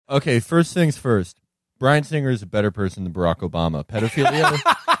Okay, first things first. Bryan Singer is a better person than Barack Obama.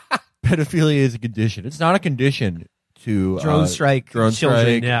 Pedophilia is a condition. It's not a condition to drone strike,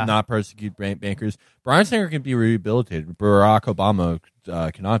 not prosecute bankers. Bryan Singer can be rehabilitated. Barack Obama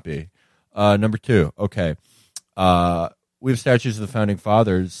cannot be. Number two, okay. We have statues of the Founding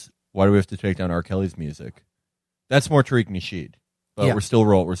Fathers. Why do we have to take down R. Kelly's music? That's more Tariq Nasheed. But we're still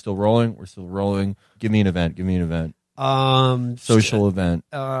rolling. Give me an event. Social event.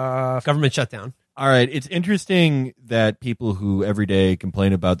 Government shutdown. All right. It's interesting that people who every day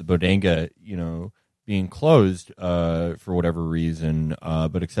complain about the bodega, being closed for whatever reason,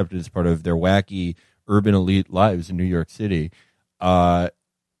 but accepted as part of their wacky urban elite lives in New York City,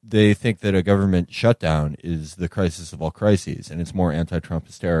 they think that a government shutdown is the crisis of all crises, and it's more anti-Trump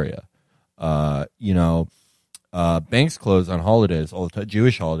hysteria. Banks close on holidays all the time,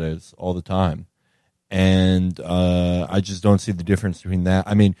 Jewish holidays all the time. And I just don't see the difference between that.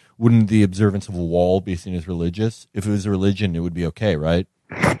 I mean, wouldn't the observance of a wall be seen as religious? If it was a religion, it would be okay, right?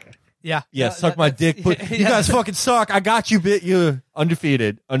 Yeah. Yeah, suck my dick. You guys fucking suck. I got you, bit you.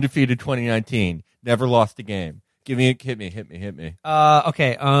 Undefeated 2019. Never lost a game. Hit me.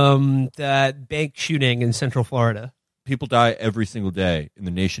 Okay. That bank shooting in Central Florida. People die every single day in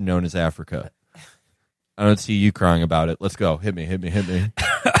the nation known as Africa. I don't see you crying about it. Let's go. Hit me.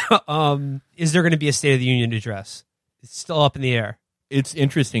 Is there going to be a State of the Union address? It's still up in the air. It's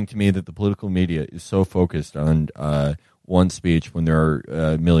interesting to me that the political media is so focused on one speech when there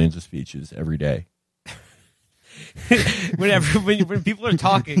are millions of speeches every day. when people are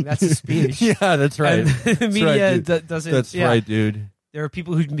talking, that's a speech. Yeah, that's right. The media doesn't. That's right, dude. There are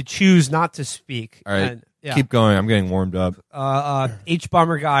people who choose not to speak. All right. Keep going. I'm getting warmed up.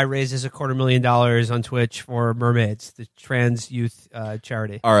 H-Bomber Guy raises $250,000 on Twitch for Mermaids, the trans youth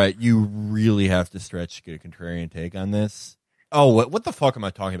charity. All right. You really have to stretch to get a contrarian take on this. Oh, what the fuck am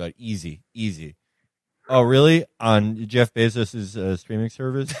I talking about? Easy. Oh, really? On Jeff Bezos' streaming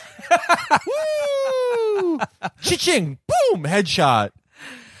service? Woo! Cha-ching! Boom! Headshot.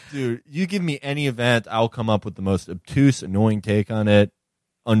 Dude, you give me any event, I'll come up with the most obtuse, annoying take on it.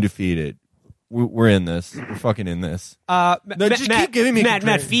 Undefeated. We're in this. We're fucking in this. Keep giving me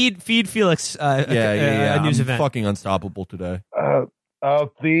Matt, feed Felix a news I'm event. Fucking unstoppable today. The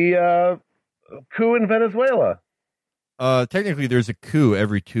coup in Venezuela. Technically, there's a coup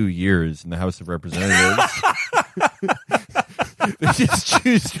every 2 years in the House of Representatives. They just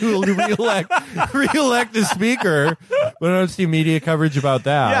choose to reelect the speaker, but I don't see media coverage about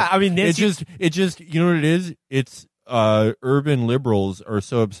that. Yeah, I mean, Nancy... it just, you know what it is? It's urban liberals are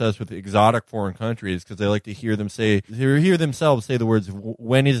so obsessed with exotic foreign countries because they like to hear themselves say the words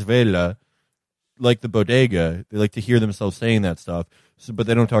Venezuela, like the bodega. They like to hear themselves saying that stuff, but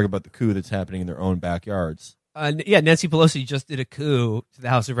they don't talk about the coup that's happening in their own backyards. Nancy Pelosi just did a coup to the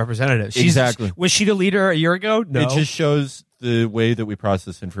House of Representatives. Exactly. Was she the leader a year ago? No. It just shows the way that we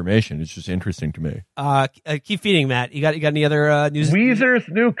process information. It's just interesting to me. Keep feeding, Matt. You got any other news? Weezer's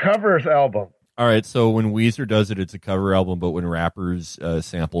new covers album. All right, so when Weezer does it, it's a cover album, but when rappers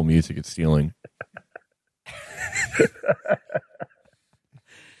sample music, it's stealing.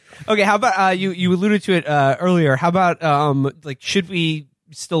 Okay, how about you alluded to it earlier. How about should we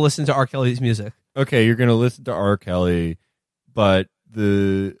still listen to R. Kelly's music? Okay, you're going to listen to R. Kelly, but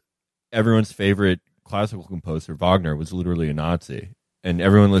everyone's favorite classical composer, Wagner, was literally a Nazi. And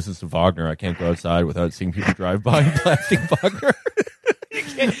everyone listens to Wagner. I can't go outside without seeing people drive by and blasting Wagner.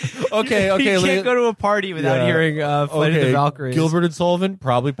 Okay. You can't go to a party without hearing Flight of the Valkyries. Gilbert and Sullivan,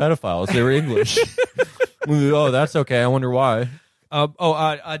 probably pedophiles. They were English. Oh, that's okay. I wonder why.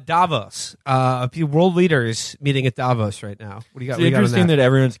 Davos. World leaders meeting at Davos right now. What do you got? It's interesting that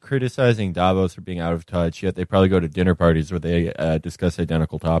everyone's criticizing Davos for being out of touch, yet they probably go to dinner parties where they discuss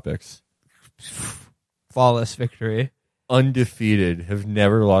identical topics. Flawless victory. Undefeated, have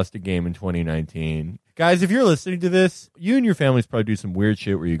never lost a game in 2019. Guys, if you're listening to this, you and your families probably do some weird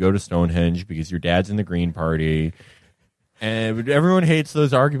shit where you go to Stonehenge because your dad's in the Green Party. And everyone hates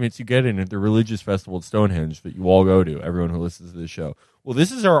those arguments you get in at the religious festival at Stonehenge that you all go to, everyone who listens to this show. Well,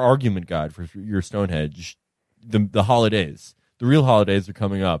 this is our argument guide for your Stonehenge. The holidays. The real holidays are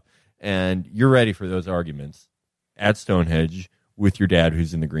coming up. And you're ready for those arguments at Stonehenge with your dad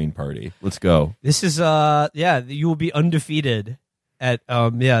who's in the Green Party. Let's go. This is, you will be undefeated at,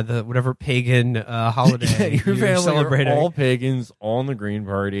 the whatever pagan holiday your family celebrating. Are all pagans, all in the Green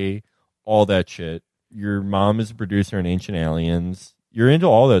Party, all that shit. Your mom is a producer in Ancient Aliens. You're into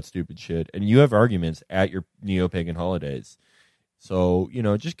all that stupid shit, and you have arguments at your neo-pagan holidays. So,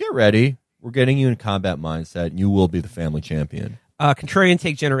 just get ready. We're getting you in combat mindset, and you will be the family champion. Contrarian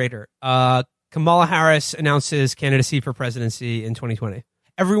take generator. Kamala Harris announces candidacy for presidency in 2020.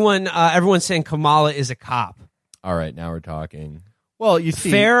 everyone's saying Kamala is a cop. All right, now we're talking. Well, you see,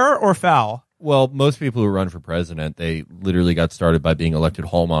 Fair or foul? well, most people who run for president, they literally got started by being elected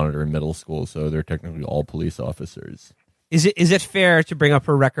hall monitor in middle school, so they're technically all police officers. Is it fair to bring up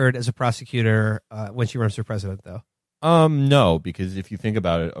her record as a prosecutor when she runs for president, though? No, because if you think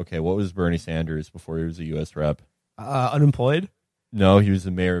about it, okay, what was Bernie Sanders before he was a U.S. rep? Unemployed? No, he was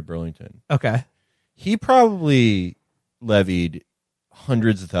the mayor of Burlington. Okay. He probably levied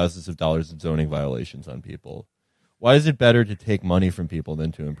hundreds of thousands of dollars in zoning violations on people. Why is it better to take money from people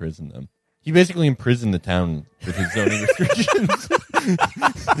than to imprison them? He basically imprisoned the town with his zoning restrictions.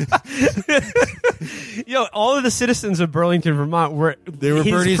 All of the citizens of Burlington, Vermont were his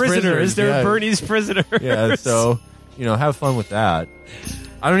Bernie's prisoners. They were Yeah. Bernie's prisoners. Yeah, so have fun with that.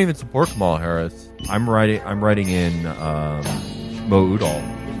 I don't even support Kamala Harris. I'm writing in Mo Udall,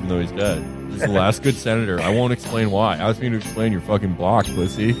 even though he's dead. He's the last good senator. I won't explain why. Ask me to explain your fucking block,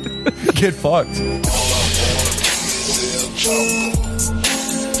 pussy. Get fucked.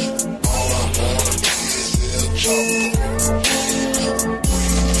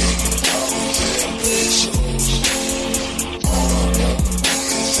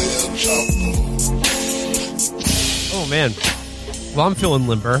 Oh man. Well, I'm feeling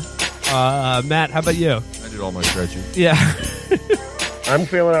limber. Matt, how about you? I did all my stretching. Yeah. I'm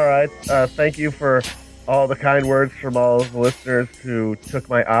feeling all right. Thank you for all the kind words from all of the listeners who took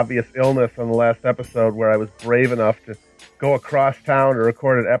my obvious illness on the last episode, where I was brave enough to go across town to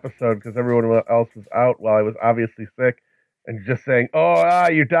record an episode because everyone else was out while I was obviously sick, and just saying,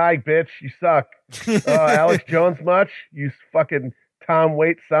 you died, bitch. You suck. Alex Jones much? You fucking Tom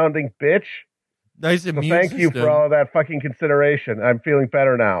Waits sounding bitch. Nice So immune thank you system. for all of that fucking consideration. I'm feeling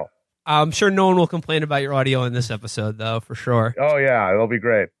better now. I'm sure no one will complain about your audio in this episode, though, for sure. Oh, yeah, it'll be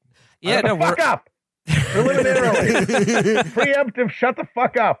great. Yeah, no, fuck up! Preliminarily. Preemptive, shut the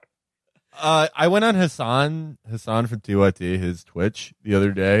fuck up. I went on Hassan from TYT, his Twitch, the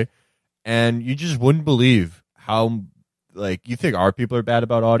other day, and you just wouldn't believe how, you think our people are bad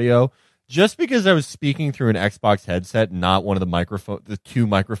about audio. Just because I was speaking through an Xbox headset, not one of the two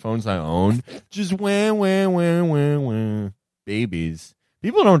microphones I own, just wah. Babies.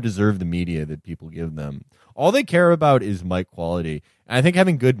 People don't deserve the media that people give them. All they care about is mic quality. And I think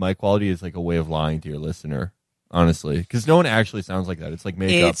having good mic quality is like a way of lying to your listener, honestly. Because no one actually sounds like that. It's like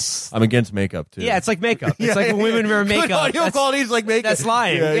makeup. I'm against makeup, too. Yeah, it's like makeup. It's like when women wear makeup. Good audio quality is like makeup. That's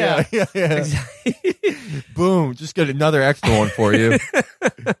lying. Yeah. Boom. Just get another extra one for you.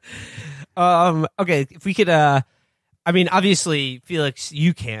 Okay, if we could, obviously, Felix,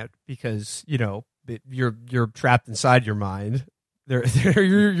 you can't because, you're trapped inside your mind.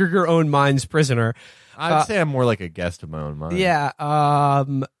 You're your own mind's prisoner. I'd say I'm more like a guest of my own mind. Yeah.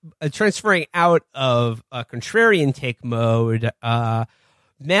 Transferring out of contrarian take mode,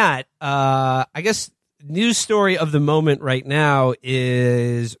 Matt, I guess news story of the moment right now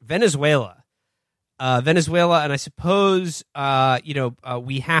is Venezuela. Venezuela, and I suppose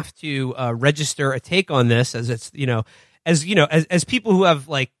we have to register a take on this as it's as people who have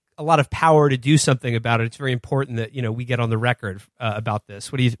like a lot of power to do something about it. It's very important that we get on the record about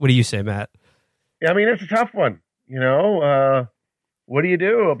this. What do you say, Matt? Yeah, I mean, it's a tough one. What do you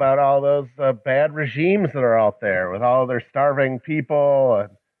do about all those bad regimes that are out there with all their starving people and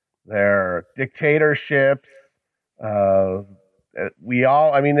their dictatorships?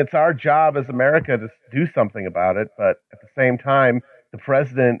 It's our job as America to do something about it, but at the same time, the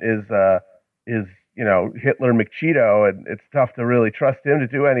president is Hitler McCheeto, and it's tough to really trust him to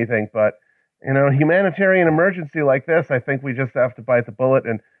do anything. But humanitarian emergency like this, I think we just have to bite the bullet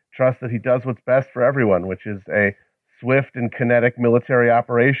and trust that he does what's best for everyone, which is a swift and kinetic military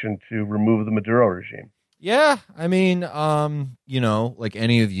operation to remove the Maduro regime. Yeah, like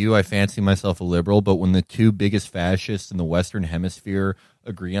any of you, I fancy myself a liberal, but when the two biggest fascists in the Western Hemisphere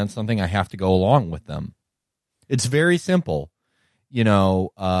agree on something, I have to go along with them. It's very simple.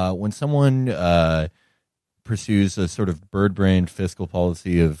 When someone pursues a sort of bird-brained fiscal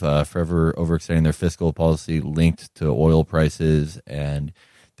policy of forever overextending their fiscal policy linked to oil prices, and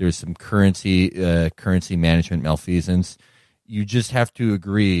there's some currency management malfeasance, you just have to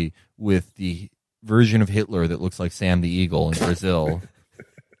agree with the version of Hitler that looks like Sam the Eagle in Brazil,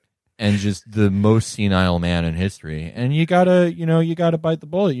 and just the most senile man in history. And you gotta bite the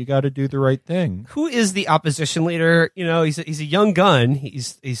bullet. You gotta do the right thing. Who is the opposition leader? He's a young gun.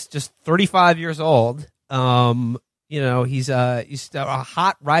 He's just 35 years old. He's a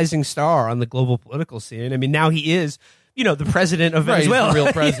hot rising star on the global political scene. I mean, now he is, the president of Venezuela. Right, he's the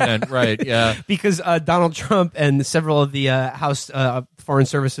real president, right, yeah. Because Donald Trump and several of the House Foreign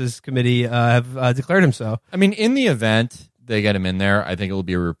Services Committee have declared him so. I mean, in the event they get him in there, I think it'll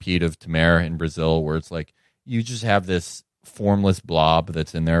be a repeat of Temer in Brazil, where it's like you just have this formless blob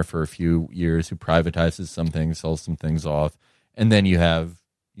that's in there for a few years who privatizes some things, sells some things off, and then you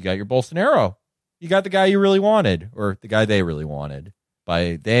got your Bolsonaro. You got the guy you really wanted, or the guy they really wanted.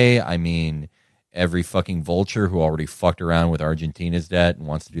 By they, I mean every fucking vulture who already fucked around with Argentina's debt and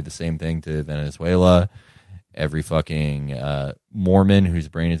wants to do the same thing to Venezuela. Every fucking Mormon whose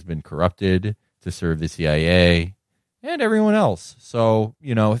brain has been corrupted to serve the CIA, and everyone else. So,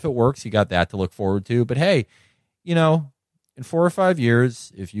 if it works, you got that to look forward to. But hey, in 4 or 5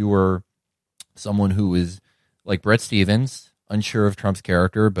 years, if you were someone who was like Bret Stephens, unsure of Trump's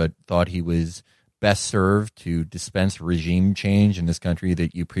character, but thought he was best served to dispense regime change in this country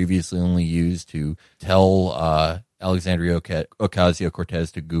that you previously only used to tell Alexandria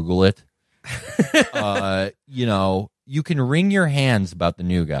Ocasio-Cortez to Google it, you can wring your hands about the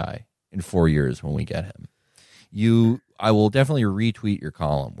new guy in 4 years when we get him. I will definitely retweet your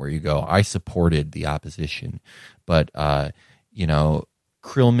column where you go, I supported the opposition, but,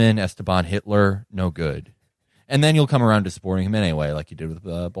 Krillman, Esteban, Hitler, no good. And then you'll come around to supporting him anyway, like you did with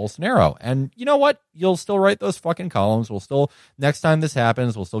Bolsonaro. And you know what? You'll still write those fucking columns. Next time this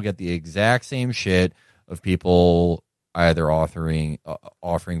happens, we'll still get the exact same shit of people either offering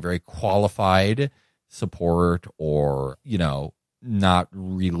very qualified support or, not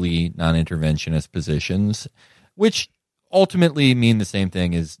really non-interventionist positions, which ultimately mean the same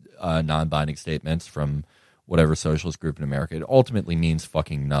thing as non-binding statements from whatever socialist group in America. It ultimately means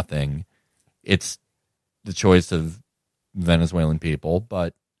fucking nothing. It's the choice of Venezuelan people,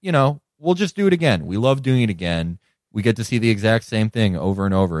 but, we'll just do it again. We love doing it again. We get to see the exact same thing over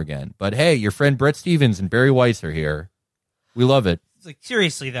and over again. But hey, your friend Bret Stephens and Barry Weiss are here. We love it. It's like,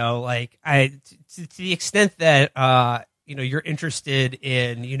 seriously though, like to the extent that you're interested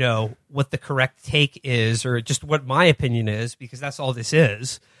in what the correct take is, or just what my opinion is, because that's all this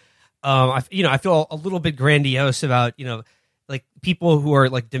is. I feel a little bit grandiose about like people who are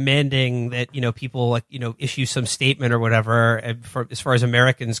like demanding that people issue some statement or whatever. And as far as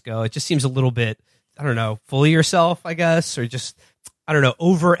Americans go, it just seems a little bit, I don't know, full of yourself, I guess, or just, I don't know,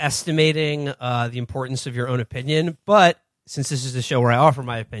 overestimating the importance of your own opinion. But since this is a show where I offer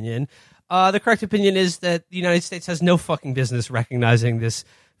my opinion, the correct opinion is that the United States has no fucking business recognizing this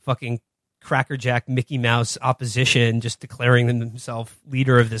fucking crackerjack Mickey Mouse opposition just declaring themselves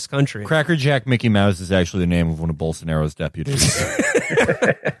leader of this country. Crackerjack Mickey Mouse is actually the name of one of Bolsonaro's deputies.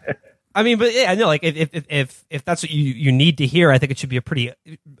 I mean, but yeah, no, like if that's what you need to hear, I think it should be a pretty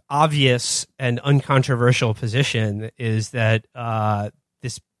obvious and uncontroversial position, is that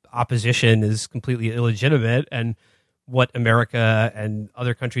this opposition is completely illegitimate, and what America and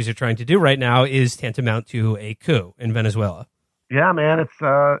other countries are trying to do right now is tantamount to a coup in Venezuela. Yeah, man,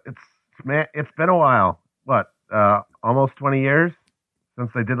 it's been a while. What, almost 20 years since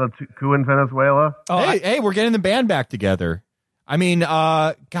they did a coup in Venezuela? Oh, hey, we're getting the band back together. I mean,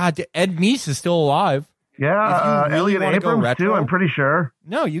 God, Ed Meese is still alive. Yeah, really Elliot Abrams too, I'm pretty sure.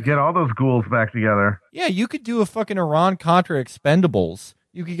 No, you get all those ghouls back together. Yeah, you could do a fucking Iran-Contra Expendables.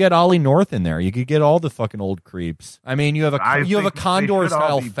 You could get Ollie North in there. You could get all the fucking old creeps. I mean, you have a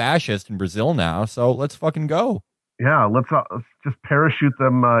Condor-style fascist in Brazil now, so let's fucking go. Yeah, let's just parachute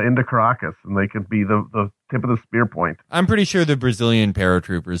them into Caracas, and they could be the tip of the spear point. I'm pretty sure the Brazilian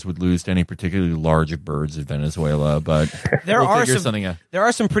paratroopers would lose to any particularly large birds in Venezuela, but there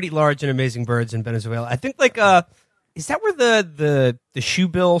are some pretty large and amazing birds in Venezuela. I think, like, is that where the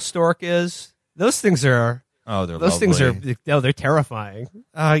shoebill stork is? Those things are. Oh, they're those lovely. things are. They're terrifying.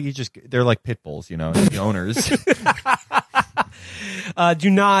 They're like pit bulls, the owners. Do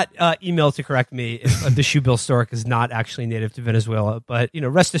not email to correct me if the shoebill stork is not actually native to Venezuela, but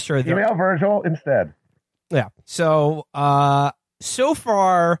rest assured. Email Virgil instead. Yeah. So so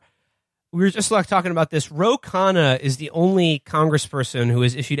far, we were just talking about this. Ro Khanna is the only congressperson who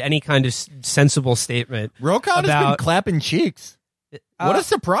has issued any kind of sensible statement. Ro Khanna's been clapping cheeks. What a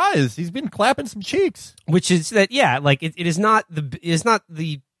surprise! He's been clapping some cheeks. Which is that, yeah, like it is not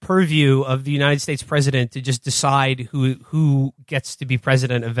the purview of the United States president to just decide who gets to be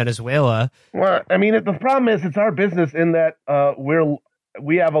president of Venezuela. Well, I mean, the problem is it's our business in that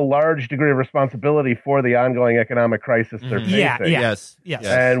we have a large degree of responsibility for the ongoing economic crisis they're facing. Yes.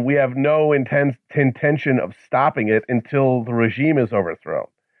 And we have no intention of stopping it until the regime is overthrown.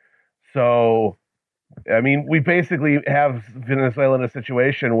 So, I mean, we basically have Venezuela in a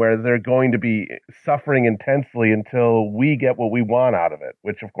situation where they're going to be suffering intensely until we get what we want out of it,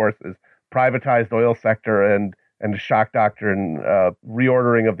 which, of course, is privatized oil sector and a shock doctrine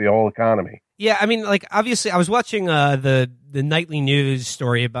reordering of the whole economy. Yeah, I mean, like, obviously, I was watching the nightly news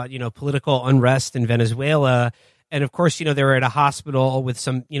story about, political unrest in Venezuela, And of course, they were at a hospital with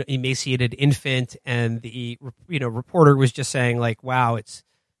some, emaciated infant, and the, reporter was just saying like, wow, it's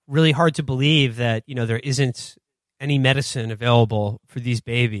really hard to believe that, there isn't any medicine available for these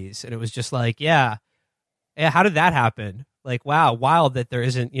babies. And it was just like, yeah, how did that happen? Like, wow, wild that there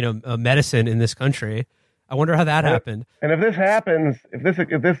isn't, a medicine in this country. I wonder how that happened. And if this happens,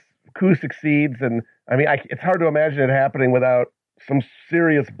 if this coup succeeds, and I mean, it's hard to imagine it happening without some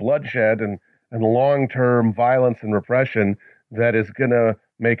serious bloodshed and long-term violence and repression that is going to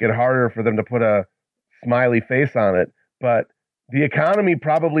make it harder for them to put a smiley face on it. But the economy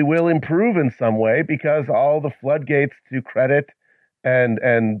probably will improve in some way because all the floodgates to credit and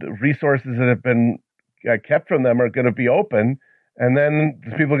resources that have been kept from them are going to be open. And then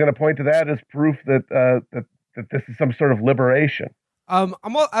people are going to point to that as proof that this is some sort of liberation. I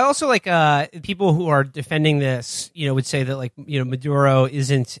also like people who are defending this, would say that like, Maduro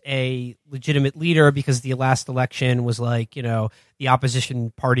isn't a legitimate leader because the last election was like, the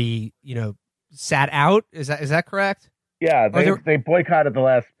opposition party, sat out. Is that correct? Yeah, they boycotted the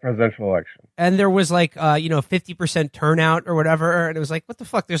last presidential election. And there was like, 50% turnout or whatever. And it was like, what the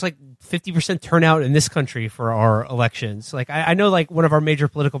fuck? There's like 50% turnout in this country for our elections. Like, I know like one of our major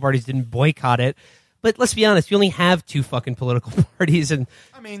political parties didn't boycott it. But let's be honest, we only have 2 fucking political parties. And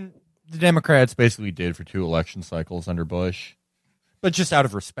I mean, the Democrats basically did for 2 election cycles under Bush. But just out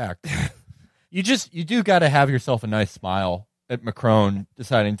of respect. You do got to have yourself a nice smile at Macron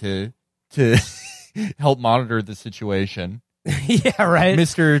deciding to help monitor the situation. Yeah, right.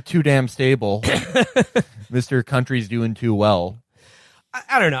 Mr. Too Damn Stable. Mr. Country's doing too well.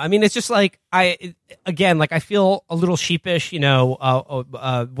 I don't know. I mean, it's just like I feel a little sheepish,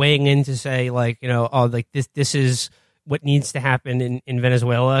 weighing in to say like, like this is what needs to happen in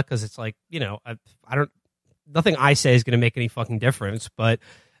Venezuela. Because it's like, nothing I say is going to make any fucking difference. But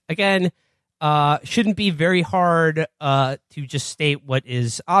again, shouldn't be very hard to just state what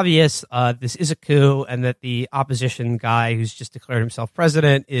is obvious. This is a coup, and that the opposition guy who's just declared himself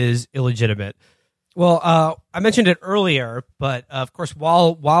president is illegitimate. Well, I mentioned it earlier, but of course,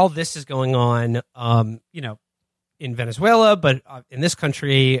 while this is going on, in Venezuela, but in this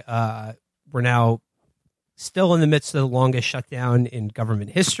country, we're now still in the midst of the longest shutdown in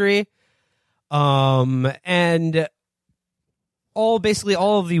government history, and all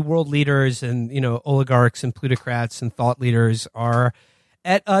of the world leaders and oligarchs and plutocrats and thought leaders are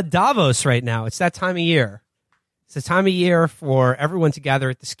at Davos right now. It's that time of year. It's the time of year for everyone to gather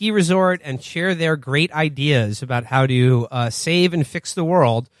at the ski resort and share their great ideas about how to save and fix the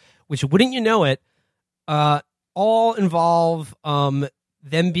world, which, wouldn't you know it, all involve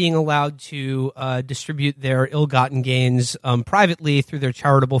them being allowed to distribute their ill-gotten gains privately through their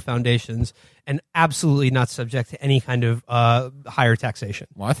charitable foundations and absolutely not subject to any kind of higher taxation.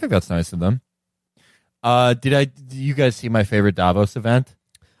 Well, I think that's nice of them. Did you guys see my favorite Davos event?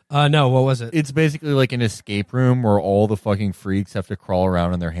 No, what was it? It's basically like an escape room where all the fucking freaks have to crawl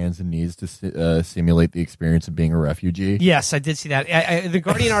around on their hands and knees to simulate the experience of being a refugee. Yes, I did see that. The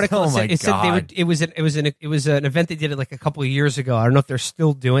Guardian article said it was an event they did it like a couple of years ago. I don't know if they're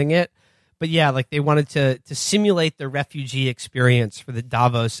still doing it, but yeah, like they wanted to simulate the refugee experience for the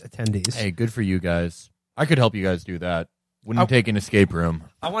Davos attendees. Hey, good for you guys. I could help you guys do that. Wouldn't take an escape room.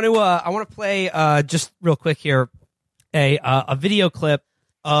 I want to play just real quick here a video clip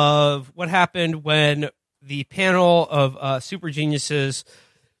of what happened when the panel of super geniuses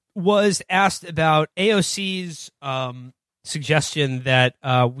was asked about AOC's suggestion that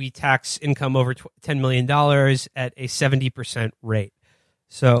we tax income over $10 million at a 70% rate.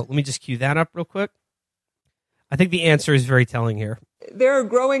 So let me just cue that up real quick. I think the answer is very telling here. There are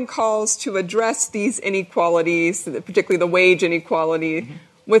growing calls to address these inequalities, particularly the wage inequality,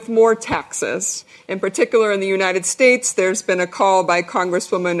 with more taxes. In particular, in the United States, there's been a call by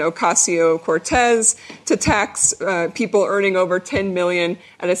Congresswoman Ocasio-Cortez to tax people earning over $10 million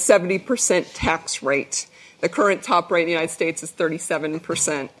at a 70% tax rate. The current top rate in the United States is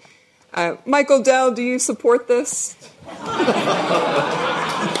 37%. Michael Dell, do you support this?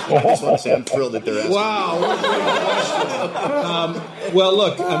 I just want to say I'm thrilled that they're asking. Wow. Well,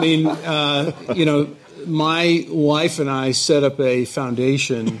 look, I mean, my wife and I set up a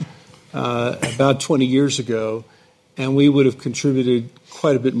foundation about 20 years ago, and we would have contributed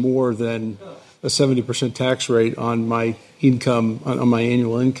quite a bit more than a 70% tax rate on my income, on my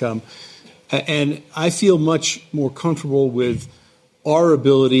annual income. And I feel much more comfortable with our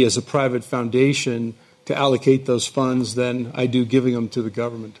ability as a private foundation to allocate those funds than I do giving them to the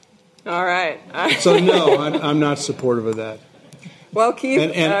government. All right. So, no, I'm not supportive of that. Well, Keith,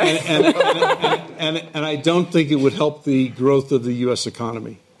 and I don't think it would help the growth of the U.S.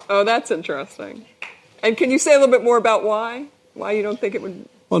 economy. Oh, that's interesting. And can you say a little bit more about why? Why you don't think it would?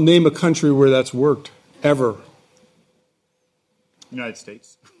 Well, name a country where that's worked ever. United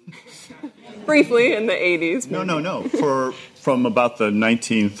States. Briefly in the 80s. maybe. No. From about the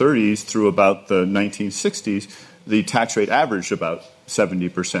 1930s through about the 1960s, the tax rate averaged about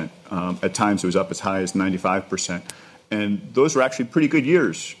 70%. At times it was up as high as 95%. And those were actually pretty good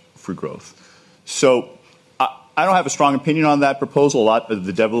years for growth. So I don't have a strong opinion on that proposal. A lot of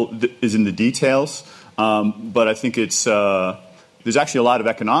the devil is in the details. But I think there's actually a lot of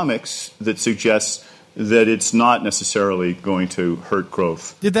economics that suggests that it's not necessarily going to hurt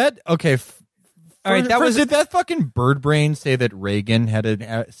growth. Did that All right, did that fucking bird brain say that Reagan had a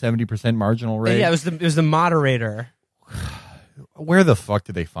 70% marginal rate? Yeah, it was the moderator. Where the fuck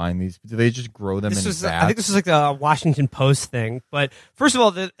did they find these? Do they just grow them in vats? I think this was like the Washington Post thing. But first of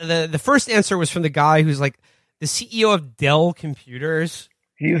all, the first answer was from the guy who's like the CEO of Dell Computers.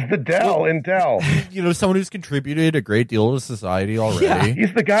 He's the Dell in Dell. Someone who's contributed a great deal to society already. Yeah.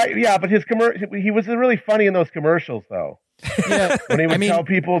 He's the guy. Yeah, but he was really funny in those commercials, though. Yeah, When he would tell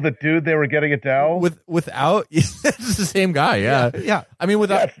people that, dude, they were getting a Dell. Without it's the same guy. Yeah. I mean,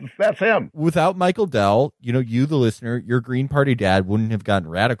 That's him. without Michael Dell, you, the listener, your Green Party dad wouldn't have gotten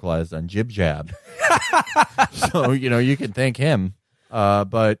radicalized on Jib Jab. So you can thank him.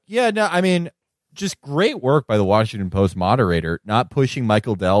 But yeah, no, I mean, just great work by the Washington Post moderator, not pushing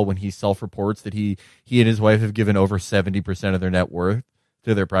Michael Dell when he self-reports that he and his wife have given over 70% of their net worth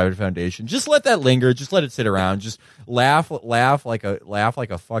to their private foundation. Just let that linger. Just let it sit around. Just laugh like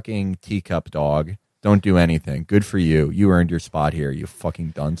a fucking teacup dog. Don't do anything. Good for you. You earned your spot here, you fucking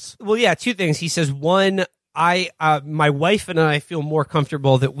dunce. Well, yeah, two things. He says, one, my wife and I feel more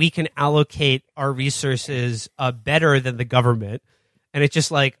comfortable that we can allocate our resources better than the government. And it's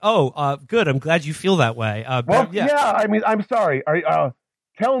just like, good. I'm glad you feel that way. I mean, I'm sorry.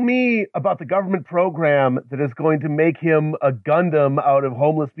 Tell me about the government program that is going to make him a Gundam out of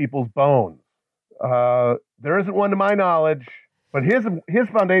homeless people's bones. There isn't one to my knowledge, but his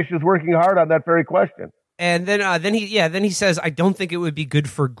foundation is working hard on that very question. And then he says, I don't think it would be good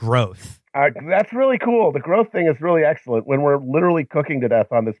for growth. That's really cool. The growth thing is really excellent when we're literally cooking to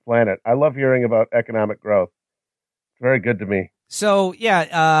death on this planet. I love hearing about economic growth. It's very good to me. So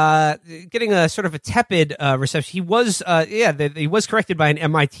getting a sort of a tepid reception. He was he was corrected by an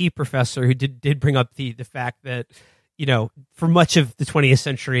MIT professor who did bring up the fact that for much of the 20th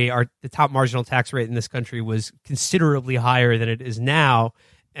century, the top marginal tax rate in this country was considerably higher than it is now,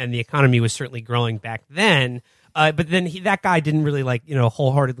 and the economy was certainly growing back then. But then that guy didn't really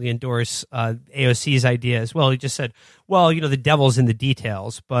wholeheartedly endorse AOC's idea as well. He just said, well, the devil's in the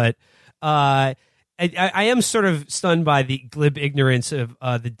details, but. I am sort of stunned by the glib ignorance of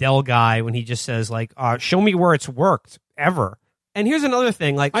the Dell guy when he just says, show me where it's worked ever. And here's another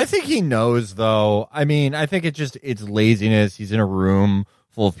thing. I think he knows, though. I mean, I think it's laziness. He's in a room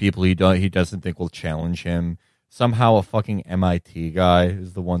full of people he doesn't think will challenge him. Somehow a fucking MIT guy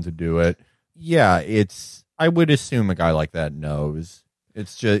is the one to do it. Yeah, I would assume a guy like that knows.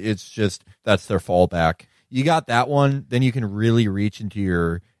 It's just that's their fallback. You got that one, then you can really reach into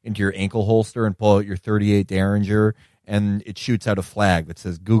your ankle holster and pull out your .38 Derringer, and it shoots out a flag that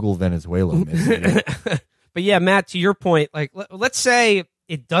says "Google Venezuela." But yeah, Matt, to your point, let's say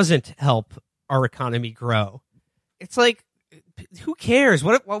it doesn't help our economy grow. It's like, who cares?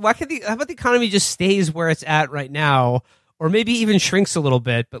 How about the economy just stays where it's at right now, or maybe even shrinks a little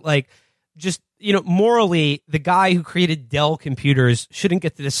bit? But just morally, the guy who created Dell Computers shouldn't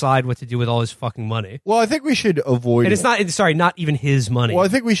get to decide what to do with all his fucking money. Well, I think we should avoid it. It's not even his money. Well, I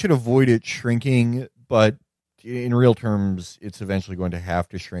think we should avoid it shrinking, but in real terms, it's eventually going to have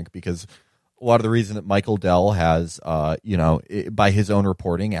to shrink because a lot of the reason that Michael Dell has, by his own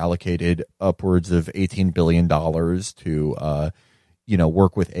reporting, allocated upwards of $18 billion to,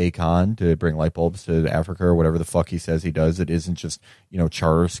 work with Acon to bring light bulbs to Africa or whatever the fuck he says he does. It isn't just,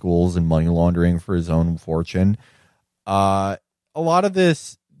 charter schools and money laundering for his own fortune. A lot of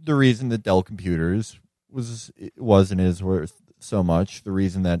this, the reason that Dell Computers was and is worth so much, the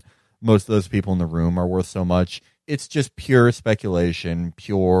reason that most of those people in the room are worth so much, it's just pure speculation,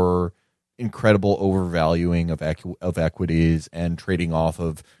 pure incredible overvaluing of equities and trading off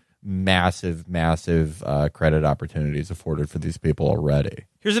of massive credit opportunities afforded for these people already.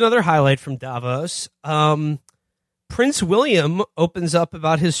 Here's another highlight from Davos. Prince William opens up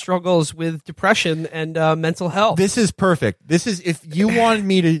about his struggles with depression and mental health. This is perfect. This is if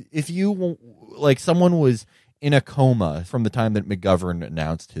someone was in a coma from the time that McGovern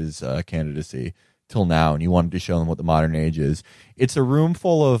announced his candidacy till now, and you wanted to show them what the modern age is. It's a room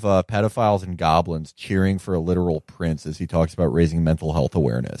full of pedophiles and goblins cheering for a literal prince as he talks about raising mental health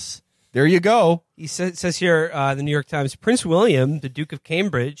awareness. There you go. He says here, the New York Times, Prince William, the Duke of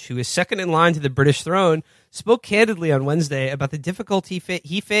Cambridge, who is second in line to the British throne, spoke candidly on Wednesday about the difficulty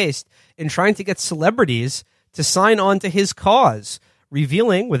he faced in trying to get celebrities to sign on to his cause,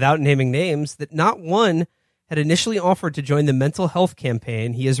 revealing, without naming names, that not one had initially offered to join the mental health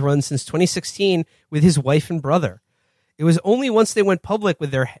campaign he has run since 2016 with his wife and brother. It was only once they went public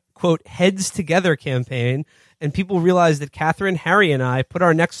with their, quote, heads together campaign and people realized that Catherine, Harry, and I put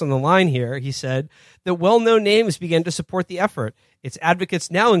our necks on the line here, he said, that well-known names began to support the effort. Its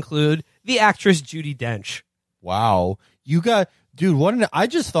advocates now include the actress Judi Dench. Wow. You got... Dude, I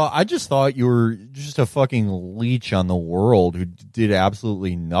just thought you were just a fucking leech on the world who did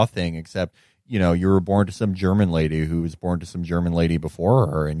absolutely nothing except, you know, you were born to some German lady who was born to some German lady before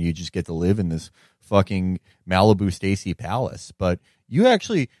her, and you just get to live in this fucking Malibu Stacy Palace. But you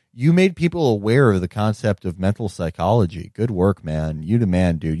made people aware of the concept of mental psychology. Good work, man. You the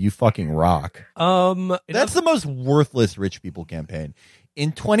man, dude. You fucking rock. That's the most worthless rich people campaign.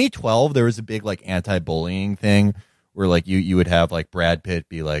 In 2012, there was a big like anti-bullying thing where like you would have like Brad Pitt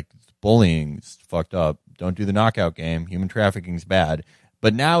be like, bullying's fucked up. Don't do the knockout game. Human trafficking's bad.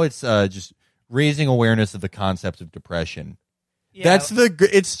 But now it's just raising awareness of the concept of depression. Yeah.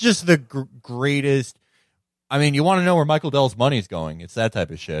 It's just the greatest. I mean, you want to know where Michael Dell's money's going. It's that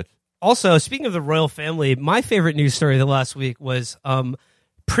type of shit. Also, speaking of the royal family, my favorite news story of the last week was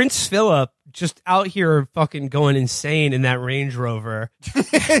Prince Philip just out here fucking going insane in that Range Rover.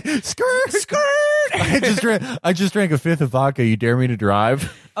 Skirt! I just drank a fifth of vodka. You dare me to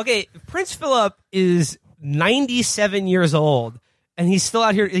drive? Okay, Prince Philip is 97 years old, and he's still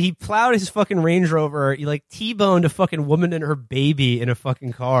out here. He plowed his fucking Range Rover. He like T-boned a fucking woman and her baby in a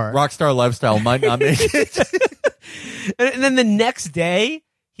fucking car. Rockstar lifestyle might not make it. And then the next day,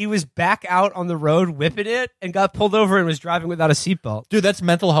 he was back out on the road whipping it and got pulled over and was driving without a seatbelt. Dude, that's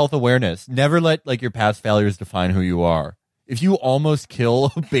mental health awareness. Never let like your past failures define who you are. If you almost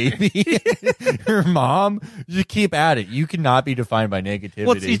kill a baby, your mom, just keep at it. You cannot be defined by negativity.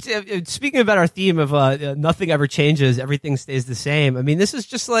 Well, speaking about our theme of nothing ever changes, everything stays the same. I mean, this is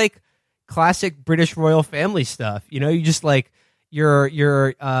just like classic British royal family stuff. You know, you just like you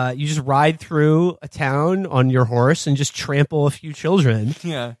just ride through a town on your horse and just trample a few children.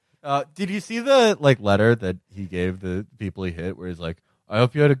 Yeah. Did you see the like letter that he gave the people he hit, where he's like, "I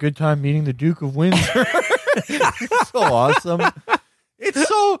hope you had a good time meeting the Duke of Windsor." It's so awesome. It's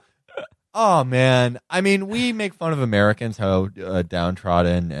so. Oh man, I mean, we make fun of Americans how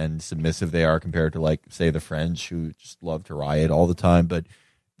downtrodden and submissive they are compared to like say the French who just love to riot all the time. But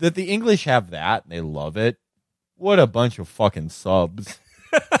that the English have that and they love it. What a bunch of fucking subs.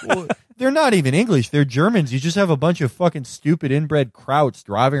 Well, they're not even English. They're Germans. You just have a bunch of fucking stupid inbred krauts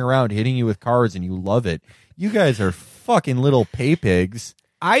driving around hitting you with cars and you love it. You guys are fucking little pay pigs.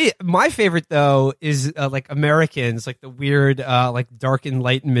 My favorite though is like Americans, like the weird like dark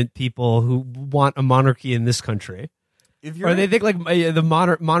Enlightenment people who want a monarchy in this country. Or they think like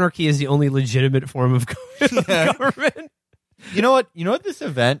the monarchy is the only legitimate form of government. You know what? You know what this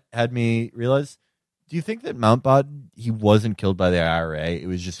event had me realize? Do you think that Mountbatten, he wasn't killed by the IRA? It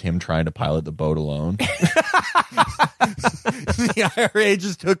was just him trying to pilot the boat alone. The IRA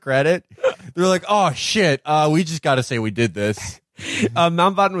just took credit. They're like, oh, shit, we just got to say we did this.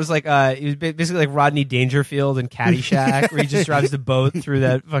 Mountbatten was like, he was basically like Rodney Dangerfield in Caddyshack, where he just drives the boat through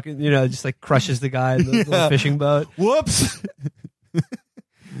that fucking, you know, just like crushes the guy in the little fishing boat. Whoops.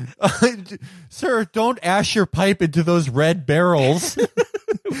 Sir, don't ash your pipe into those red barrels.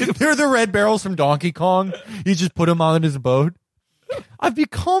 They're the red barrels from Donkey Kong. He just put them on his boat. I've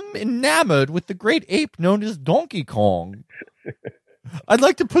become enamored with the great ape known as Donkey Kong. I'd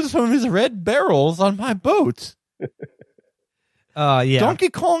like to put some of his red barrels on my boat. Yeah. Donkey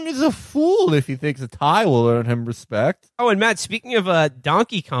Kong is a fool if he thinks a tie will earn him respect. Oh, and Matt, speaking of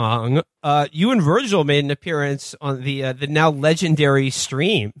Donkey Kong, you and Virgil made an appearance on the now legendary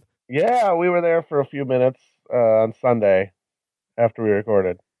stream. Yeah, we were there for a few minutes on Sunday after we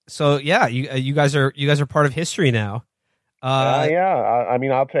recorded. So yeah, you guys are part of history now. Yeah. I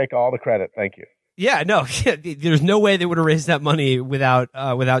mean, I'll take all the credit. Thank you. Yeah, no, there's no way they would have raised that money without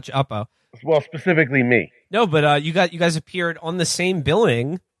Chapo. Well, specifically me. No, but you guys appeared on the same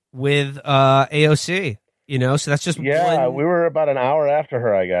billing with AOC. You know, so that's just we were about an hour after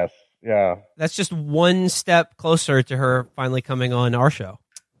her, I guess. Yeah, that's just one step closer to her finally coming on our show.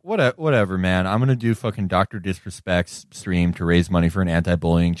 Whatever, man. I'm gonna do fucking Dr. Disrespect's stream to raise money for an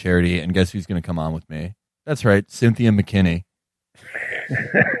anti-bullying charity, and guess who's gonna come on with me? That's right, Cynthia McKinney,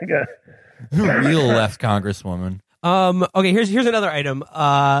 real left congresswoman. Okay, here's another item.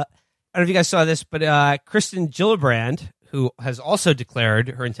 I don't know if you guys saw this, but Kristen Gillibrand, who has also declared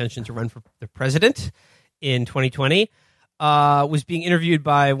her intention to run for the president in 2020, was being interviewed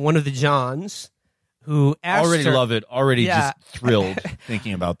by one of the Johns, who asked Already her, love it. Already Yeah. just thrilled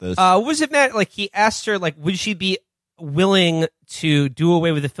thinking about this. was it Matt? Like, he asked her, like, would she be willing to do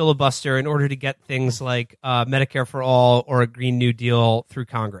away with the filibuster in order to get things like Medicare for all or a Green New Deal through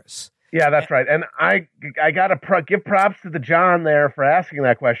Congress? Yeah, that's right. And I got to give props to the John there for asking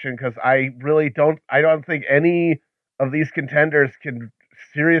that question, because I don't think any of these contenders can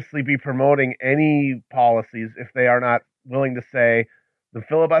seriously be promoting any policies if they are not willing to say the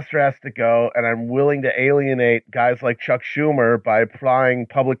filibuster has to go, and I'm willing to alienate guys like Chuck Schumer by applying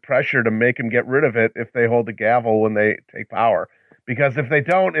public pressure to make him get rid of it if they hold the gavel when they take power. Because if they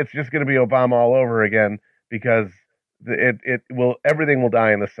don't, it's just going to be Obama all over again, because everything will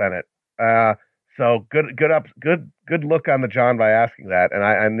die in the Senate. So good look on the John by asking that,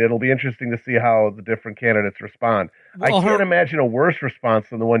 and it'll be interesting to see how the different candidates respond. Well, I can't imagine a worse response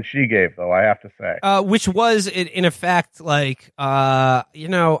than the one she gave, though, I have to say. Which was, in effect, like, I'll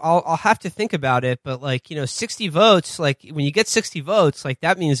have to think about it, but, like, 60 votes, like, when you get 60 votes, like,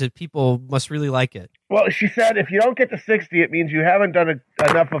 that means that people must really like it. Well, she said if you don't get to 60, it means you haven't done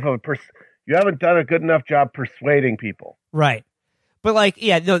you haven't done a good enough job persuading people. Right. But, like,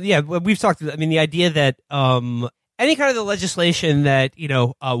 we've talked, I mean, the idea that any kind of the legislation that,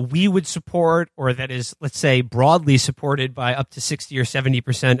 we would support, or that is, let's say, broadly supported by up to 60 or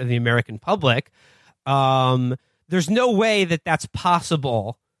 70% of the American public, there's no way that that's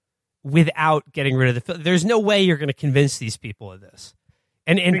possible without getting rid of there's no way you're going to convince these people of this.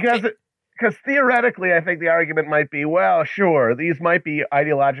 Because theoretically, I think the argument might be, well, sure, these might be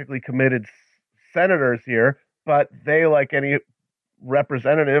ideologically committed senators here, but they, like any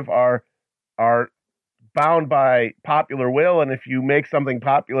representative, are bound by popular will, and if you make something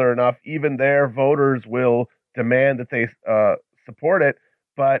popular enough, even their voters will demand that they support it.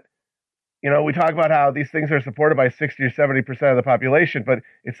 But we talk about how these things are supported by 60 or 70% of the population, but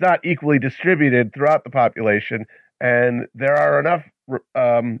it's not equally distributed throughout the population, and there are enough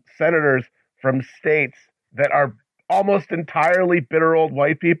senators from states that are almost entirely bitter old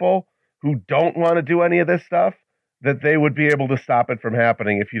white people who don't want to do any of this stuff, that they would be able to stop it from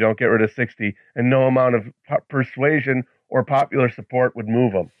happening if you don't get rid of 60, and no amount of persuasion or popular support would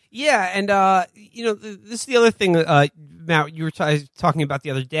move them. Yeah, and this is the other thing, Matt, you were talking about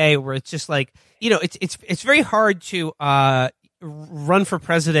the other day, where it's just like, it's very hard to run for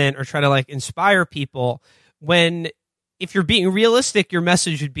president or try to, like, inspire people when, if you're being realistic, your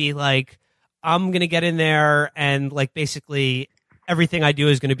message would be like, I'm going to get in there and, like, basically everything I do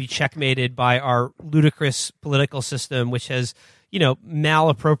is going to be checkmated by our ludicrous political system, which has,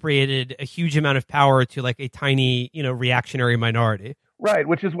 malappropriated a huge amount of power to, like, a tiny, reactionary minority. Right,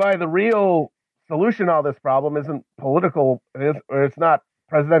 which is why the real solution to all this problem isn't political, it's not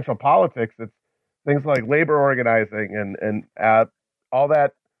presidential politics, it's things like labor organizing and all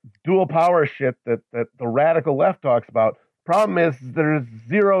that dual power shit that the radical left talks about. Problem is there's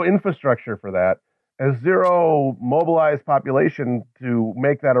zero infrastructure for that. There's zero mobilized population to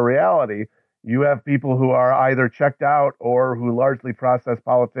make that a reality. You have people who are either checked out or who largely process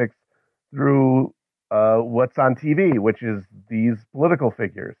politics through what's on TV, which is these political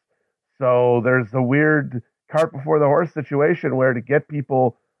figures. So there's a weird cart before the horse situation where to get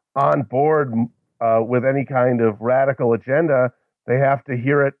people on board with any kind of radical agenda, they have to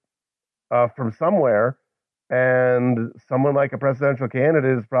hear it from somewhere. And someone like a presidential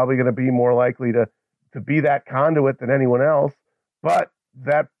candidate is probably going to be more likely to be that conduit than anyone else. But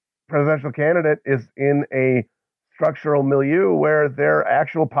that presidential candidate is in a structural milieu where their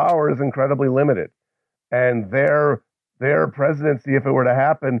actual power is incredibly limited. And their presidency, if it were to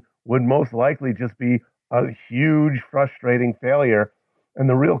happen, would most likely just be a huge, frustrating failure. And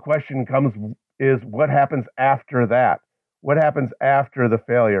the real question is what happens after that? What happens after the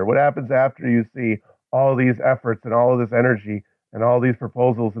failure? What happens after you see all these efforts and all of this energy and all these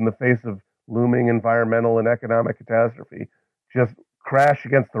proposals in the face of looming environmental and economic catastrophe just crash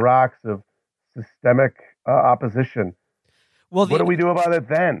against the rocks of systemic opposition? Well, what do we do about it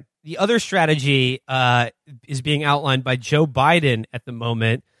then? The other strategy is being outlined by Joe Biden at the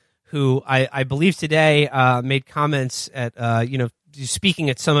moment, who I believe today made comments at, speaking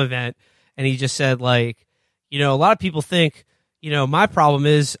at some event, and he just said, like, a lot of people think, my problem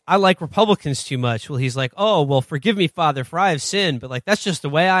is I like Republicans too much. Well, he's like, oh, well, forgive me, Father, for I have sinned, but, like, that's just the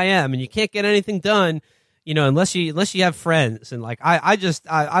way I am, and you can't get anything done, unless you have friends. And, like,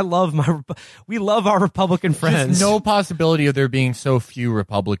 we love our Republican friends. There's no possibility of there being so few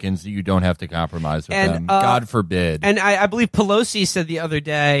Republicans that you don't have to compromise with them. God forbid. And I believe Pelosi said the other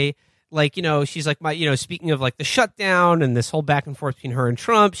day like, she's like, speaking of like the shutdown and this whole back and forth between her and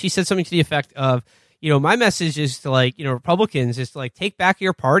Trump, she said something to the effect of, my message is to like, Republicans is to like take back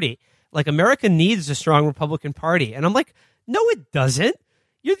your party. Like America needs a strong Republican Party. And I'm like, no, it doesn't.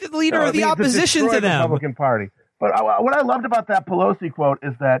 You're the leader of the opposition to them. Republican Party. But what I loved about that Pelosi quote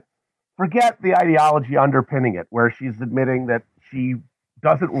is that forget the ideology underpinning it, where she's admitting that she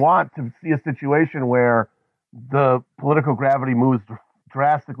doesn't want to see a situation where the political gravity moves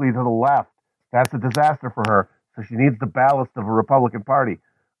drastically to the left. That's a disaster for her. So she needs the ballast of a Republican Party.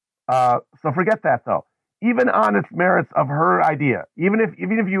 So forget that, though. Even on its merits of her idea, even if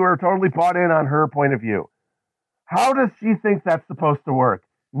you are totally bought in on her point of view, how does she think that's supposed to work?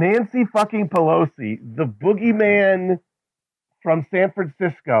 Nancy fucking Pelosi, the boogeyman from San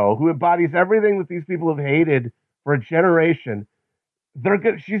Francisco, who embodies everything that these people have hated for a generation,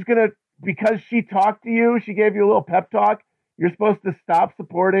 she's gonna, because she talked to you, she gave you a little pep talk, you're supposed to stop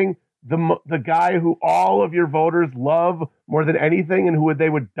supporting the guy who all of your voters love more than anything and who they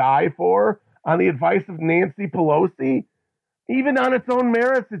would die for on the advice of Nancy Pelosi. Even on its own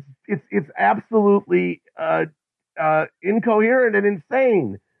merits, it's absolutely incoherent and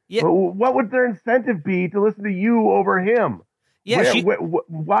insane. Yeah. What would their incentive be to listen to you over him? Yeah,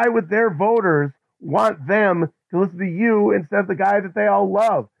 why would their voters want them to listen to you instead of the guy that they all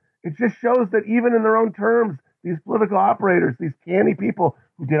love? It just shows that even in their own terms, these political operators, these canny people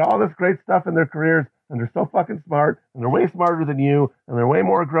who did all this great stuff in their careers, and they're so fucking smart, and they're way smarter than you, and they're way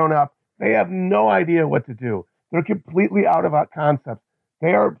more grown up, they have no idea what to do. They're completely out of concept.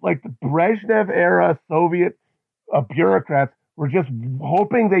 They are like the Brezhnev-era Soviet bureaucrats who are just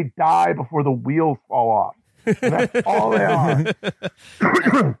hoping they die before the wheels fall off. And that's all they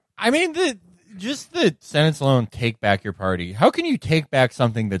are. I mean, the sentence alone, take back your party. How can you take back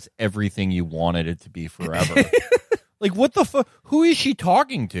something that's everything you wanted it to be forever? Like, what the fuck? Who is she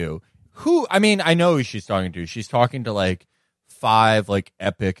talking to? I mean, I know who she's talking to. She's talking to, like, 5, like,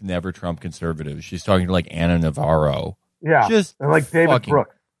 epic never Trump conservatives. She's talking to, like, Anna Navarro. Yeah. Just and like David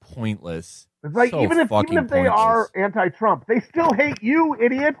Brooks. Pointless. It's like, so even if they are anti-Trump, they still hate you,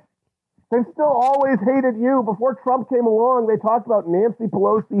 idiot. They've still always hated you. Before Trump came along, they talked about Nancy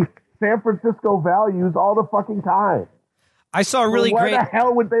Pelosi, San Francisco values all the fucking time. I saw a really great... Why the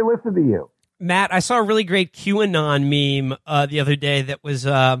hell would they listen to you? Matt, I saw a really great QAnon meme the other day that was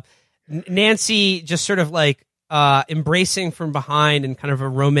Nancy just sort of like embracing from behind in kind of a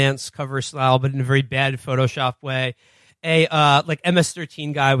romance cover style, but in a very bad Photoshop way, a like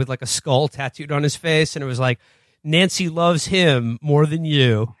MS-13 guy with like a skull tattooed on his face, and it was like, Nancy loves him more than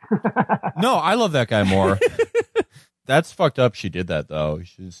you. No, I love that guy more. That's fucked up. She did that though.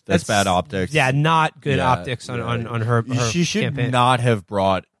 That's bad optics. Yeah, not good optics on her. She should campaign. not have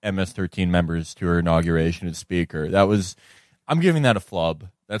brought MS-13 members to her inauguration as speaker. I'm giving that a flub.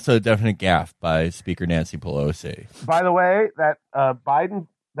 That's a definite gaffe by Speaker Nancy Pelosi. By the way, that Biden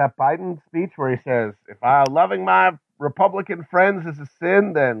speech where he says, "If loving my Republican friends is a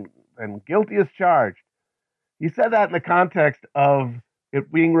sin, then guilty as charged." He said that in the context of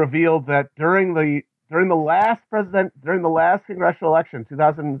it being revealed that during the last congressional election,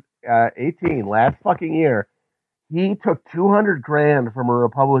 2018, last fucking year, he took $200,000 from a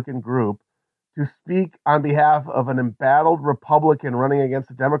Republican group to speak on behalf of an embattled Republican running against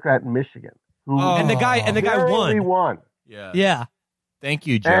a Democrat in Michigan. And the guy won. Yeah. Thank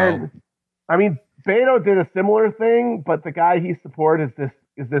you, Joe. And, I mean, Beto did a similar thing, but the guy he supported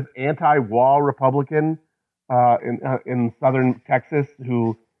is this anti-wall Republican in southern Texas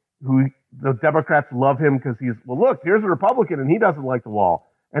who the Democrats love him because here's a Republican and he doesn't like the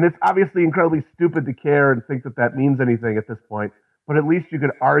wall. And it's obviously incredibly stupid to care and think that means anything at this point. But at least you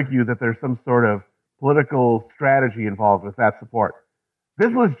could argue that there's some sort of political strategy involved with that support.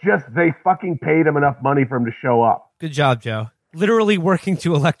 This was just, they fucking paid him enough money for him to show up. Good job, Joe. Literally working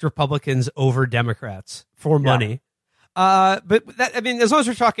to elect Republicans over Democrats for money. But that, I mean, as long as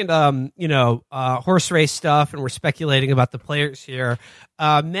we're talking, horse race stuff and we're speculating about the players here,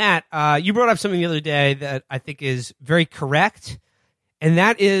 Matt, you brought up something the other day that I think is very correct, and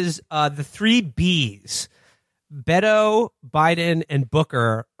that is the 3 Bs. Beto, Biden, and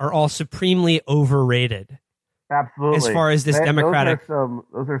Booker are all supremely overrated. Absolutely. As far as this Democratic, those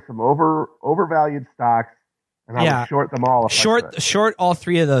are some overvalued stocks. And I would short them all. Short all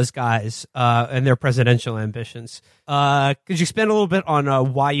 3 of those guys and their presidential ambitions. Could you expand a little bit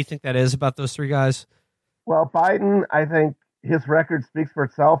on why you think that is about those 3 guys? Well, Biden, I think his record speaks for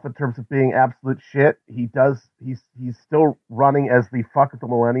itself in terms of being absolute shit. He's still running as the fuck the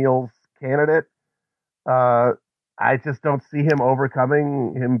millennials candidate. I just don't see him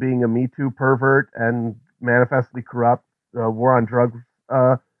overcoming him being a Me Too pervert and manifestly corrupt war on drugs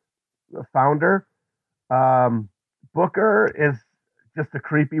founder. Booker is just a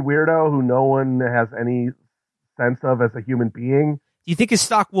creepy weirdo who no one has any sense of as a human being. Do you think his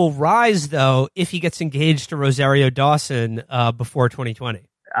stock will rise, though, if he gets engaged to Rosario Dawson before 2020?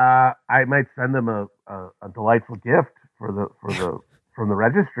 I might send him a delightful gift from the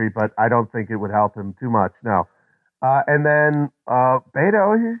registry, but I don't think it would help him too much. No. And then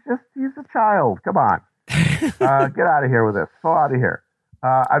Beto, he's a child. Come on, get out of here with this. Go out of here.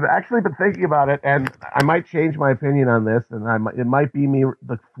 I've actually been thinking about it, and I might change my opinion on this, and it might be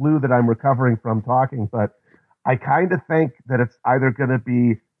the flu that I'm recovering from talking, but I kind of think that it's either going to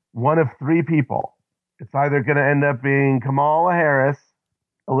be one of three people. It's either going to end up being Kamala Harris,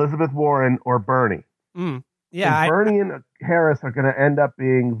 Elizabeth Warren, or Bernie. Yeah, Bernie and Harris are going to end up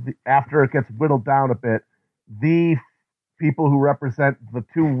being, after it gets whittled down a bit, the people who represent the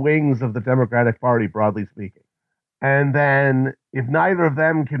two wings of the Democratic Party, broadly speaking. And then if neither of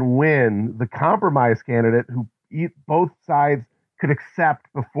them can win, the compromise candidate who both sides could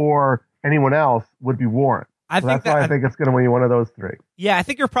accept before anyone else would be Warren. I think it's going to be one of those three. Yeah, I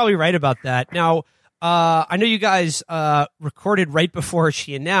think you're probably right about that. Now, I know you guys recorded right before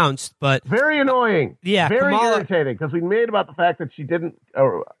she announced, but very annoying. Yeah, very irritating because we made about the fact that she didn't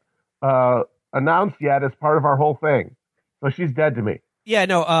announce yet as part of our whole thing. So she's dead to me. Yeah,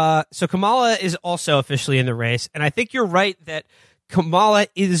 no. So Kamala is also officially in the race, and I think you're right that Kamala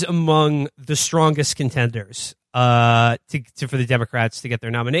is among the strongest contenders for the Democrats to get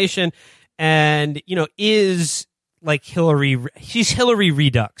their nomination, and is like Hillary. She's Hillary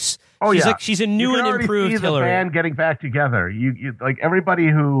Redux. Oh, she's yeah. She's a new and improved see Hillary. The band getting back together. You like everybody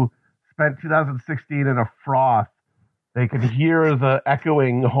who spent 2016 in a froth. They can hear the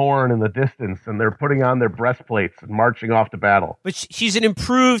echoing horn in the distance, and they're putting on their breastplates and marching off to battle. But she's an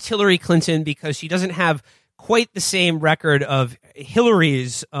improved Hillary Clinton because she doesn't have quite the same record of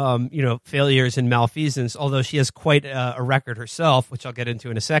Hillary's, failures and malfeasance, although she has quite a record herself, which I'll get into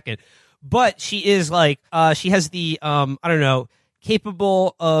in a second. But she is she has the,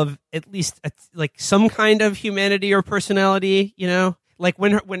 capable of at least like some kind of humanity or personality, like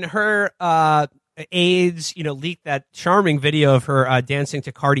when her aides, leaked that charming video of her dancing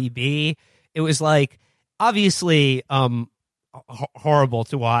to Cardi B. It was like obviously horrible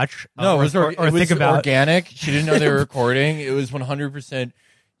to watch. No, it was think about. Organic. She didn't know they were recording. It was 100%.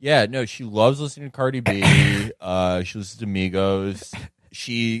 Yeah, no, she loves listening to Cardi B. She listens to Migos.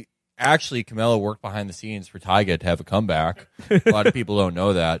 Camela worked behind the scenes for Tyga to have a comeback. A lot of people don't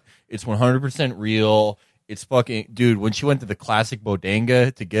know that. It's 100% real. It's fucking, dude, when she went to the classic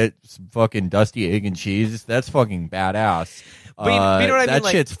bodega to get some fucking dusty egg and cheese, that's fucking badass. But you know what I mean? That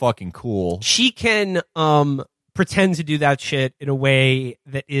shit's fucking cool. She can pretend to do that shit in a way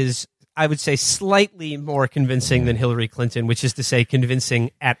that is, I would say, slightly more convincing than Hillary Clinton, which is to say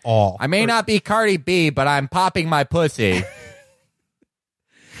convincing at all. I may not be Cardi B, but I'm popping my pussy.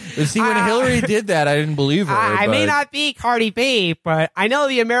 See, when Hillary did that, I didn't believe her. I may not be Cardi B, but I know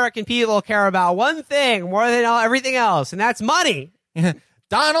the American people care about one thing more than everything else, and that's money.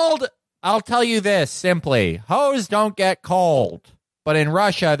 Donald, I'll tell you this simply. Hoes don't get cold, but in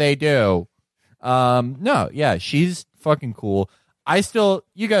Russia, they do. No, yeah, she's fucking cool.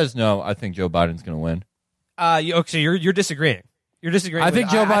 You guys know, I think Joe Biden's going to win. So you're disagreeing. You're disagreeing. I think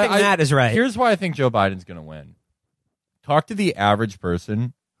Joe Biden. I think Matt is right. Here's why I think Joe Biden's going to win. Talk to the average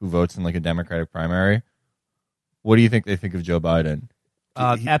person who votes in like a Democratic primary. What do you think they think of Joe Biden?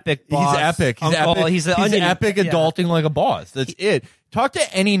 Epic boss. He's epic. He's uncle, epic. He's epic adulting like a boss. That's it. Talk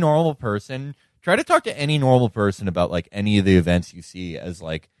to any normal person. Try to talk to any normal person about like any of the events you see as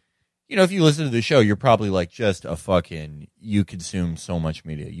like, if you listen to the show, you're probably like just you consume so much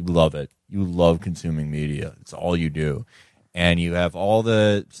media. You love it. You love consuming media. It's all you do. And you have all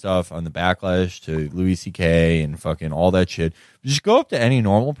the stuff on the backlash to Louis C.K. and fucking all that shit. Just go up to any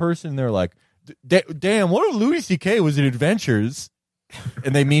normal person and they're like, damn, what if Louis C.K. was in Adventures?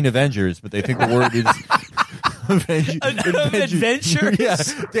 And they mean Avengers, but they think the word is Adventures? Yeah.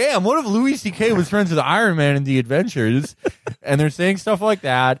 Damn, what if Louis C.K. was friends with Iron Man in The Adventures? And they're saying stuff like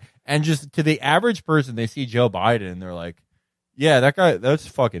that. And just to the average person, they see Joe Biden and they're like, yeah, that guy, that's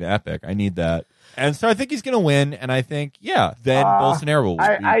fucking epic. I need that. And so I think he's going to win, and I think, then Bolsonaro will be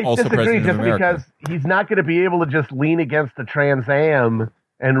also president of America. I disagree just because he's not going to be able to just lean against the Trans Am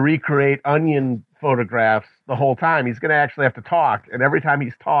and recreate onion photographs the whole time. He's going to actually have to talk, and every time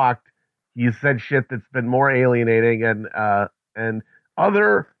he's talked, he's said shit that's been more alienating, and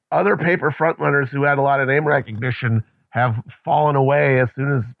other paper frontrunners who had a lot of name recognition have fallen away as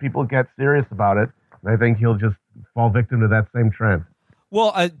soon as people get serious about it, and I think he'll just fall victim to that same trend.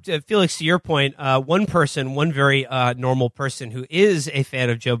 Well, Felix, to your point, one very normal person who is a fan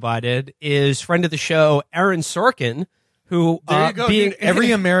of Joe Biden is friend of the show, Aaron Sorkin, who There you go, dude.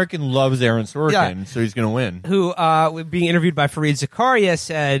 Every American loves Aaron Sorkin, so he's going to win. Who, being interviewed by Fareed Zakaria,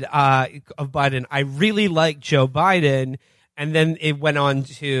 said of Biden, "I really like Joe Biden," and then it went on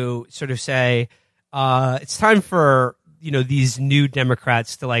to sort of say, "It's time for these new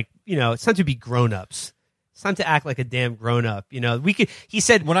Democrats to it's time to be grown-ups. It's time to act like a damn grown-up." We could. He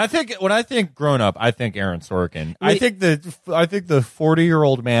said, When I think grown-up, I think Aaron Sorkin. I think the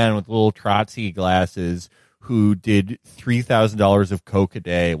 40-year-old man with little Trotsky glasses who did $3,000 of coke a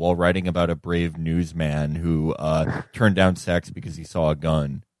day while writing about a brave newsman who turned down sex because he saw a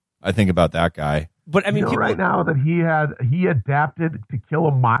gun. I think about that guy. But I mean, right now that he adapted To Kill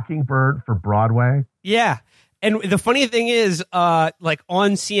a Mockingbird for Broadway. Yeah. And the funny thing is, like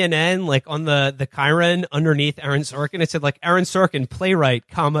on CNN, like on the Chiron underneath Aaron Sorkin, it said like Aaron Sorkin, playwright,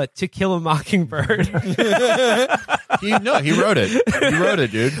 To Kill a Mockingbird. He wrote it. He wrote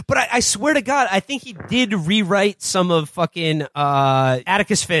it, dude. But I swear to God, I think he did rewrite some of fucking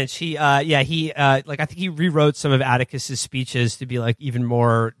Atticus Finch. I think he rewrote some of Atticus's speeches to be like even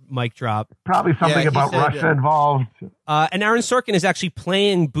more mic drop. Probably something about Russia involved. And Aaron Sorkin is actually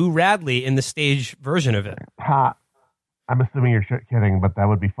playing Boo Radley in the stage version of it. Ha. I'm assuming you're kidding, but that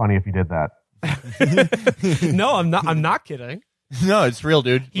would be funny if you did that. No, I'm not. I'm not kidding. No, it's real,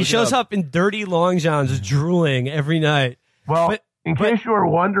 dude. He shows up in dirty long johns, drooling every night. Well, in case you were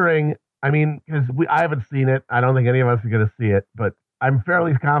wondering, I mean, because I haven't seen it. I don't think any of us are going to see it, but I'm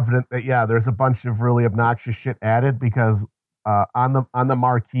fairly confident that there's a bunch of really obnoxious shit added because on the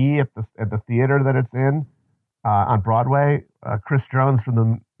marquee at the theater that it's in on Broadway, Chris Jones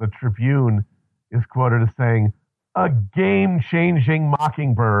from the Tribune is quoted as saying, "A game-changing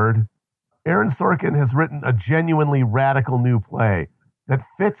Mockingbird. Aaron Sorkin has written a genuinely radical new play that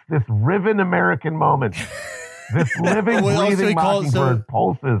fits this riven American moment. This living, breathing Mockingbird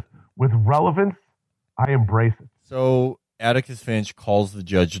pulses with relevance. I embrace it." So Atticus Finch calls the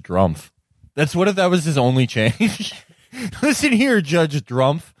judge Drumpf. What if that was his only change? Listen here, Judge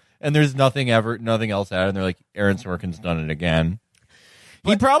Drumpf, and there's nothing else added. And they're like, Aaron Sorkin's done it again.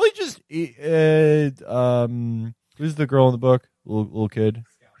 He probably just who's the girl in the book? Little kid.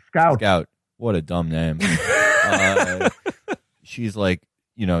 Scout. What a dumb name. She's like,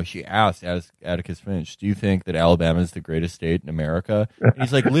 she asked Atticus Finch, "Do you think that Alabama is the greatest state in America?" And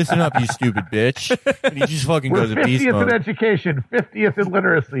he's like, "Listen up, you stupid bitch." And he just fucking goes to beast mode. 50th in education, 50th in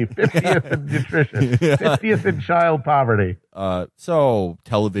literacy, 50th in nutrition, 50th in child poverty. So,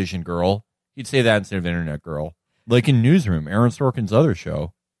 television girl. He'd say that instead of internet girl. Like in Newsroom, Aaron Sorkin's other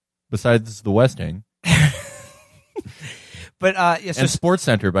show, besides The West Wing. But and Sports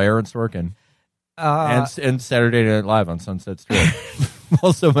Center by Aaron Sorkin. And Saturday Night Live on Sunset Strip.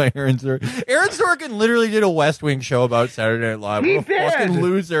 Also by Aaron Sorkin. Aaron Sorkin literally did a West Wing show about Saturday Night Live. He what a fucking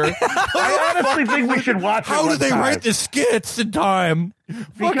loser. I honestly think we should watch it. How do they write the skits in time?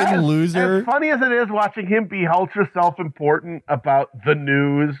 Fucking loser. As funny as it is watching him be ultra self-important about the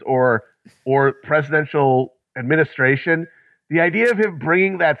news or presidential administration, the idea of him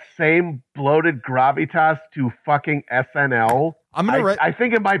bringing that same bloated gravitas to fucking SNL, I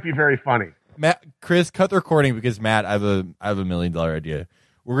think it might be very funny. Matt, Chris, cut the recording because Matt, I have a $1 million idea.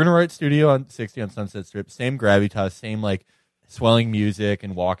 We're gonna write Studio on 60 on Sunset Strip, same gravitas, same like swelling music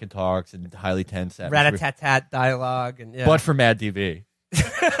and walk and talks and highly tense rat-a-tat-tat dialogue, and but for Mad TV.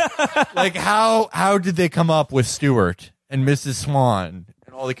 Like how did they come up with Stewart and Mrs. Swan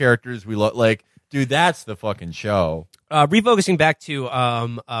and all the characters we love? Like, dude, that's the fucking show. Refocusing back to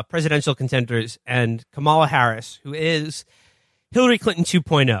presidential contenders and Kamala Harris, who is Hillary Clinton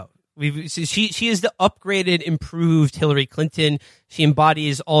 2.0. She is the upgraded, improved Hillary Clinton. She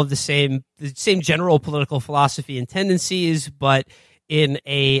embodies all of the same general political philosophy and tendencies, but in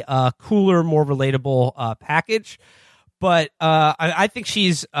a cooler, more relatable package. But I think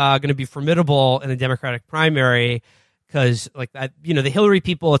she's going to be formidable in the Democratic primary because, like, the Hillary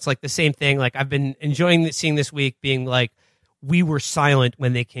people, it's like the same thing. Like, I've been enjoying seeing this week being like, we were silent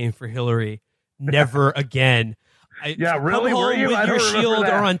when they came for Hillary. Never again. Really? Come home Were you? with your shield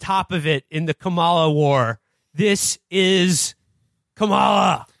or on top of it in the Kamala war. This is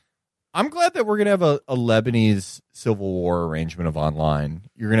Kamala. I'm glad that we're going to have a Lebanese civil war arrangement of online.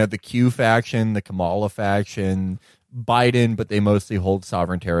 You're going to have the Q faction, the Kamala faction, Biden, but they mostly hold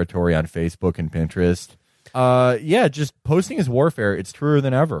sovereign territory on Facebook and Pinterest. Just posting is warfare. It's truer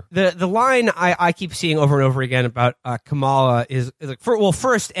than ever. The line I keep seeing over and over again about Kamala is like,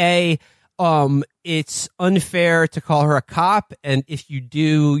 first, it's unfair to call her a cop, and if you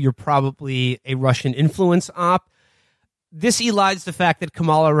do, you're probably a Russian influence op. this elides the fact that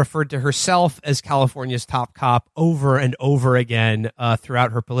Kamala referred to herself as California's top cop over and over again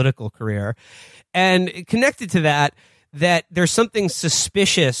throughout her political career. And connected to that there's something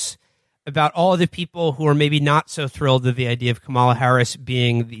suspicious about all of the people who are maybe not so thrilled with the idea of Kamala Harris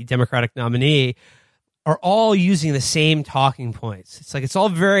being the Democratic nominee are all using the same talking points. It's like it's all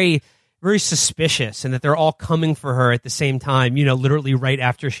very, very suspicious, and that they're all coming for her at the same time, literally right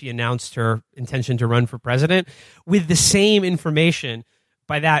after she announced her intention to run for president with the same information.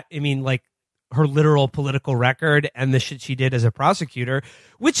 By that, I mean, like, her literal political record and the shit she did as a prosecutor,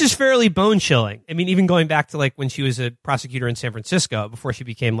 which is fairly bone-chilling. I mean, even going back to, like, when she was a prosecutor in San Francisco before she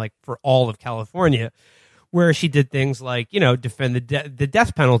became, like, for all of California, where she did things like, defend the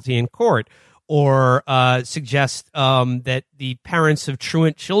death penalty in court, or suggest that the parents of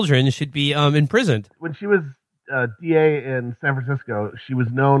truant children should be imprisoned. When she was DA in San Francisco, she was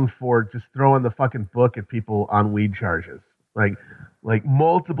known for just throwing the fucking book at people on weed charges. Like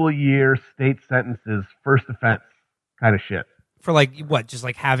multiple year state sentences, first offense kind of shit. For like what? Just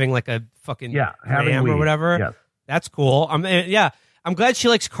like having like a fucking having weed or whatever? Yes. That's cool. I'm glad she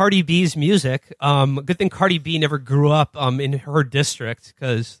likes Cardi B's music. Good thing Cardi B never grew up in her district,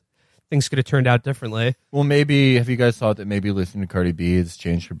 because things could have turned out differently. Well, maybe, have you guys thought that maybe listening to Cardi B has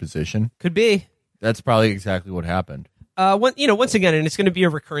changed her position? Could be. That's probably exactly what happened. Once again, and it's going to be a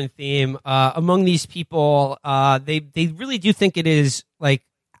recurrent theme among these people, they really do think it is like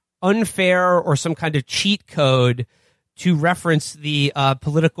unfair or some kind of cheat code to reference the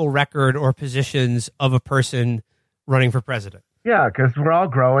political record or positions of a person running for president. Yeah, because we're all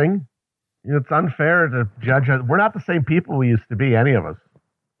growing. It's unfair to judge us. We're not the same people we used to be, any of us.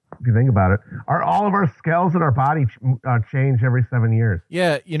 If you think about it, all of our skills in our body change every 7 years.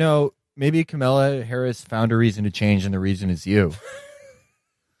 Yeah, maybe Kamala Harris found a reason to change, and the reason is you.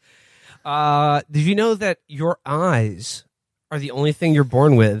 Did you know that your eyes are the only thing you're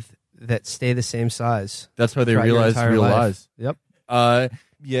born with that stay the same size? That's why they realize real eyes. Yep. Yeah,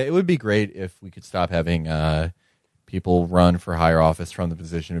 it would be great if we could stop having people run for higher office from the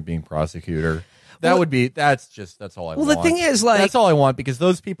position of being prosecutor. That's all I want. Well, the thing is, like, that's all I want, because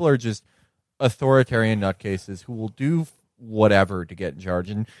those people are just authoritarian nutcases who will do whatever to get in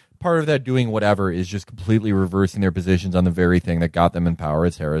charge. And part of that doing whatever is just completely reversing their positions on the very thing that got them in power,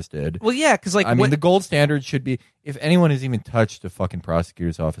 as Harris did. Well, yeah, because like, I mean, the gold standard should be, if anyone has even touched a fucking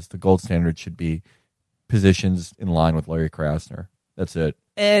prosecutor's office, the gold standard should be positions in line with Larry Krasner. That's it.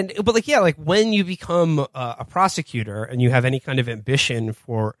 But when you become a prosecutor and you have any kind of ambition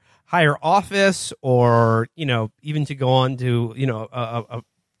for higher office, or even to go on to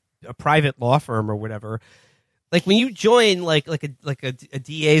a private law firm or whatever, like when you join like a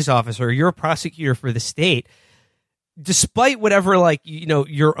DA's office, or you're a prosecutor for the state, despite whatever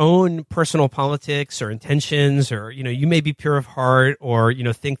your own personal politics or intentions, or you may be pure of heart, or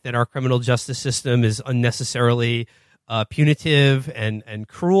think that our criminal justice system is unnecessarily punitive and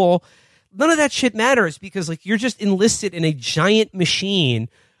cruel, none of that shit matters, because you're just enlisted in a giant machine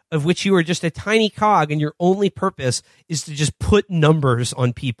of which you are just a tiny cog, and your only purpose is to just put numbers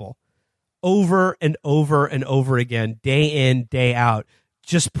on people over and over and over again, day in, day out.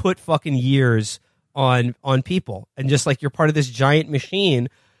 Just put fucking years on people, and just you're part of this giant machine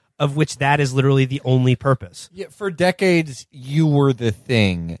of which that is literally the only purpose. Yeah, for decades, you were the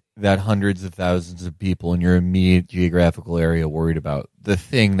thing that hundreds of thousands of people in your immediate geographical area worried about, the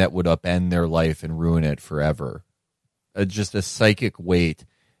thing that would upend their life and ruin it forever. Just a psychic weight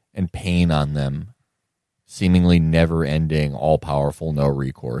and pain on them, seemingly never-ending, all-powerful, no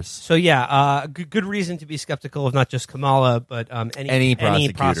recourse. So yeah, good reason to be skeptical of not just Kamala, but any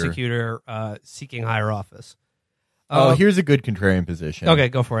prosecutor seeking higher office. Here's a good contrarian position. Okay,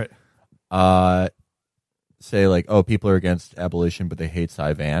 go for it. Say people are against abolition, but they hate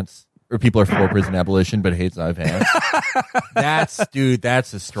Cy Vance. Or people are for prison abolition, but hate Cy Vance.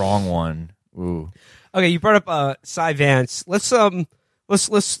 That's a strong one. Ooh. Okay, you brought up Cy Vance. Let's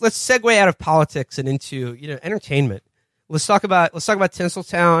segue out of politics and into entertainment. Let's talk about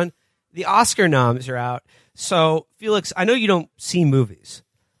Tinseltown. The Oscar noms are out. So Felix, I know you don't see movies.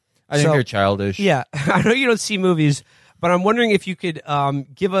 I think they're childish. Yeah, I know you don't see movies, but I'm wondering if you could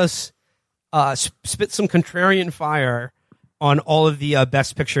give us spit some contrarian fire on all of the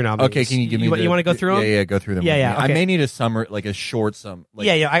Best Picture nominees. Okay, can you give me? You want to go through them? Yeah, go through them. Yeah. Okay. I may need a summary, a short sum.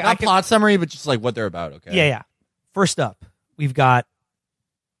 I can, plot summary, but just what they're about. Okay. Yeah. First up, we've got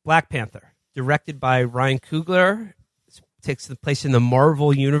Black Panther, directed by Ryan Coogler. It takes the place in the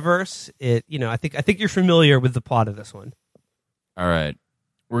Marvel universe. I think you're familiar with the plot of this one. All right,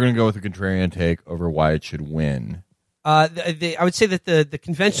 we're gonna go with a contrarian take over why it should win. I would say that the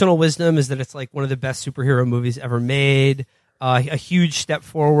conventional wisdom is that it's like one of the best superhero movies ever made. A huge step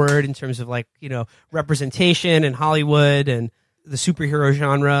forward in terms of like, representation in Hollywood and the superhero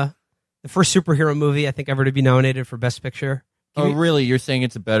genre. The first superhero movie I think ever to be nominated for Best Picture. Really? You're saying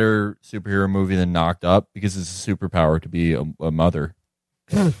it's a better superhero movie than Knocked Up because it's a superpower to be a mother?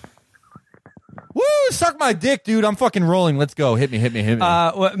 Woo! Suck my dick, dude. I'm fucking rolling. Let's go. Hit me.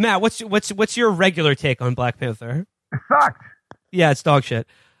 Matt, what's your regular take on Black Panther? It sucked. Yeah, it's dog shit.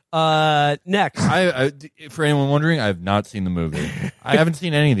 Next. I for anyone wondering, I have not seen the movie. I haven't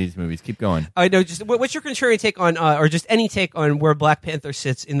seen any of these movies. Keep going. I know. Just what's your contrarian take on, or just any take on where Black Panther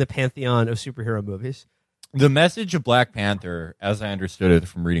sits in the pantheon of superhero movies? The message of Black Panther, as I understood it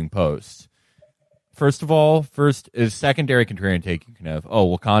from reading posts, first is secondary contrarian take you can have.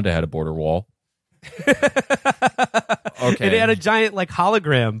 Oh, Wakanda had a border wall. Okay, it had a giant like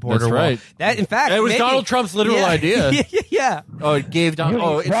hologram border That's right. wall. That, in fact, it was Donald Trump's literal idea. Yeah. Oh, it gave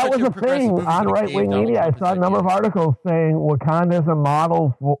Donald. That was a thing on right-wing media. I saw a number of articles saying Wakanda is a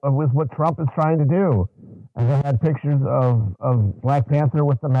model with what Trump is trying to do. And they had pictures of Black Panther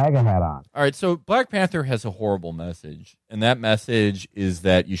with the MAGA hat on. All right, so Black Panther has a horrible message, and that message is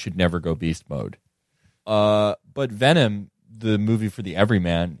that you should never go beast mode. But Venom, the movie for the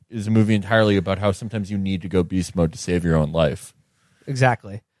everyman, is a movie entirely about how sometimes you need to go beast mode to save your own life.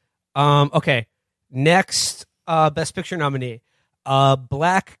 Exactly. Okay. Next, Best Picture nominee,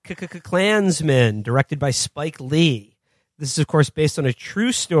 Black Klansman, directed by Spike Lee. This is, of course, based on a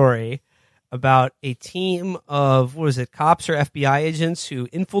true story about a team of, cops or FBI agents who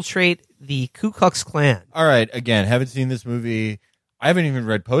infiltrate the Ku Klux Klan. All right, again, haven't seen this movie. I haven't even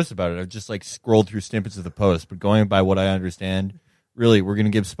read posts about it. I've just scrolled through snippets of the post. But going by what I understand, really, we're going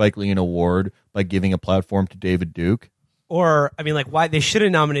to give Spike Lee an award by giving a platform to David Duke. Or, why they should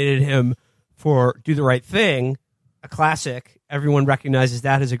have nominated him for Do the Right Thing, a classic. Everyone recognizes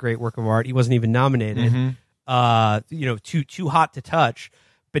that as a great work of art. He wasn't even nominated. Mm-hmm. Too hot to touch.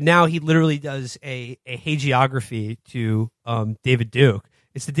 But now he literally does a hagiography to David Duke.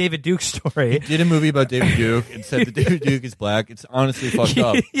 It's the David Duke story. He did a movie about David Duke and said that David Duke is black. It's honestly fucked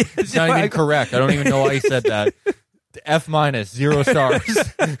up. It's not even correct. I don't even know why he said that. F-, 0 stars.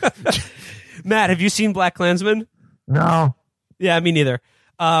 Matt, have you seen Black Klansman? No. Yeah, me neither.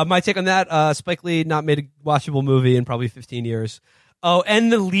 My take on that, Spike Lee not made a watchable movie in probably 15 years. Oh,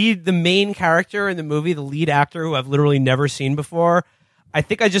 and the main character in the movie, the lead actor who I've literally never seen before, I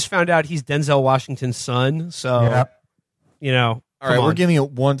think I just found out he's Denzel Washington's son. So, All right, we're giving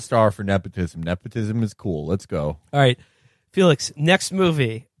it 1 star for nepotism. Nepotism is cool. Let's go. All right, Felix, next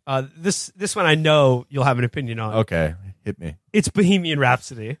movie. This one I know you'll have an opinion on. Okay, hit me. It's Bohemian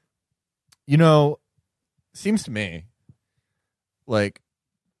Rhapsody. Seems to me like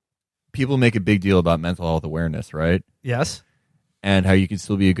people make a big deal about mental health awareness, right? Yes. And how you can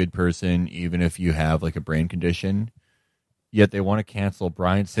still be a good person even if you have a brain condition. Yet they want to cancel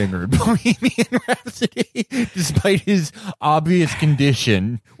Bryan Singer in Bohemian Rhapsody despite his obvious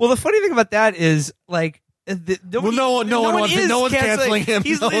condition. Well, the funny thing about that is, no one's canceling him.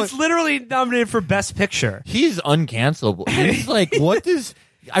 It's literally nominated for Best Picture. He's uncancelable. He's what does...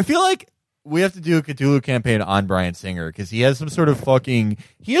 I feel like we have to do a Cthulhu campaign on Bryan Singer because he has some sort of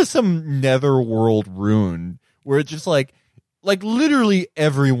he has some netherworld rune where it's just literally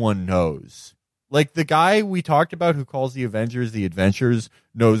everyone knows. The guy we talked about who calls the Avengers the Adventures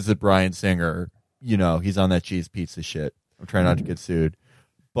knows that Bryan Singer, he's on that cheese pizza shit. I'm trying not to get sued.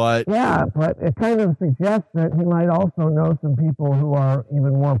 But yeah, but it kind of suggests that he might also know some people who are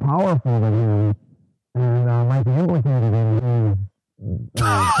even more powerful than him and might be implicated in his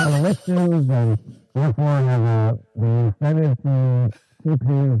predilections and therefore have the incentive to keep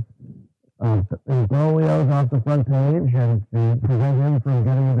his imbroglios off the front page and to prevent him from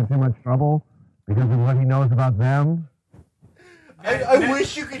getting into too much trouble because of what he knows about them. I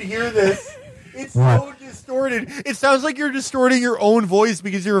wish you could hear this. It's so distorted. It sounds like you're distorting your own voice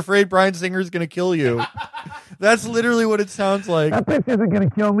because you're afraid Bryan Singer's going to kill you. That's literally what it sounds like. That bitch isn't going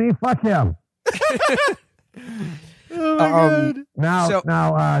to kill me. Fuck him. Oh my God.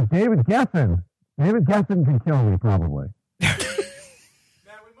 Now, David Geffen. David Geffen can kill me probably. Matt,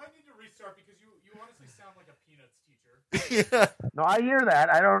 we might need to restart because you honestly sound like a Peanuts teacher. Yeah. No, I hear that.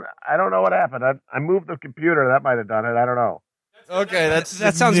 I don't know what happened. I moved the computer. That might have done it. I don't know. Okay, that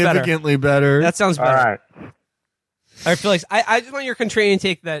sounds better. Significantly better. That sounds better. All right. All right, Felix, I just want your contrarian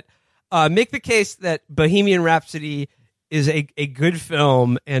take that make the case that Bohemian Rhapsody is a good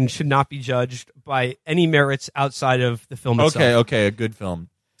film and should not be judged by any merits outside of the film itself. Okay, a good film.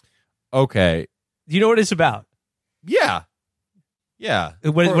 Okay. Do you know what it's about? Yeah.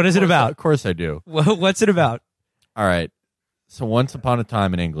 What is it about? Of course I do. What's it about? All right. So once upon a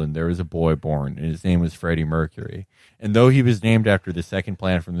time in England, there was a boy born, and his name was Freddie Mercury. And though he was named after the second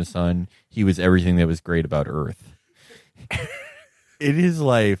planet from the sun, he was everything that was great about Earth. In his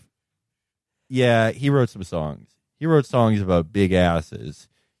life, yeah, he wrote some songs. He wrote songs about big asses.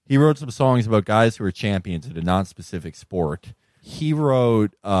 He wrote some songs about guys who were champions in a non-specific sport. He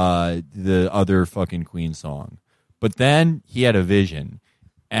wrote the other fucking Queen song. But then he had a vision,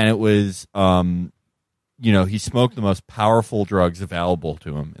 and it was... he smoked the most powerful drugs available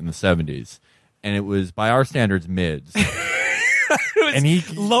to him in the 70s. And it was, by our standards, mids. And he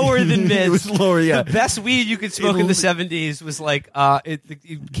lower than mids. It was lower, yeah. The best weed you could smoke in the 70s was like,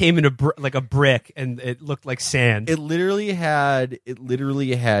 it came in like a brick, and it looked like sand. It literally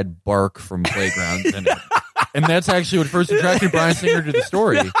had bark from playgrounds in it. And that's actually what first attracted Bryan Singer to the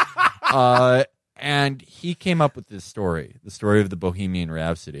story. And he came up with this story, the story of the Bohemian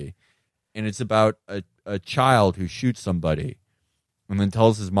Rhapsody. And it's about a child who shoots somebody and then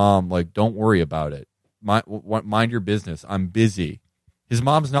tells his mom, like, don't worry about it. Mind your business. I'm busy. His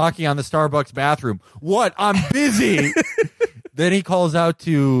mom's knocking on the Starbucks bathroom. What? I'm busy. Then he calls out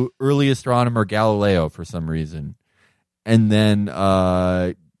to early astronomer Galileo for some reason. And then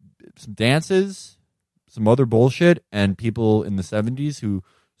some dances, some other bullshit, and people in the 70s who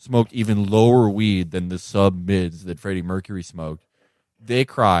smoked even lower weed than the sub-mids that Freddie Mercury smoked. They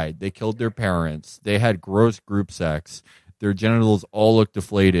cried. They killed their parents. They had gross group sex. Their genitals all looked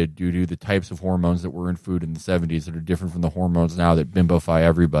deflated due to the types of hormones that were in food in the 70s that are different from the hormones now that bimbify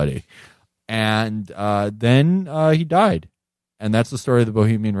everybody. And then he died. And that's the story of the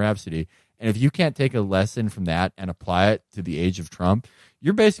Bohemian Rhapsody. And if you can't take a lesson from that and apply it to the age of Trump,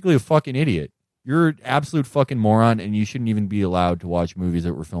 you're basically a fucking idiot. You're an absolute fucking moron, and you shouldn't even be allowed to watch movies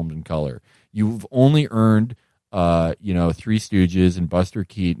that were filmed in color. You've only earned... Three Stooges and Buster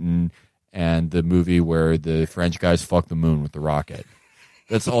Keaton and the movie where the French guys fuck the moon with the rocket.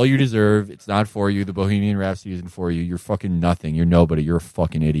 That's all you deserve. It's not for you. The Bohemian Rhapsody isn't for you. You're fucking nothing. You're nobody. You're a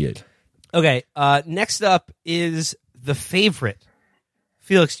fucking idiot. Okay, next up is The Favorite.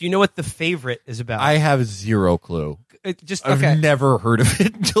 Felix, do you know what The Favorite is about? I have zero clue. I've never heard of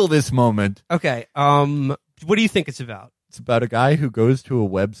it until this moment. Okay, what do you think it's about? It's about a guy who goes to a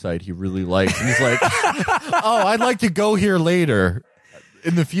website he really likes, and he's like, oh, I'd like to go here later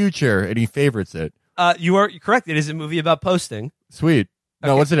in the future, and he favorites it. You are correct. It is a movie about posting. Sweet.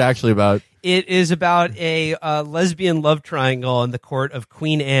 No, what's it actually about? It is about a lesbian love triangle in the court of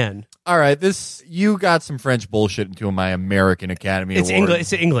Queen Anne. All right, you got some French bullshit into my American Academy Award.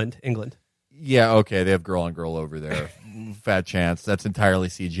 It's England. Yeah, okay, they have girl on girl over there. Fat chance. That's entirely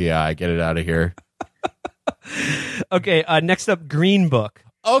CGI. Get it out of here. Okay, next up, Green Book.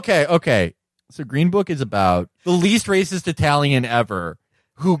 Okay. So Green Book is about the least racist Italian ever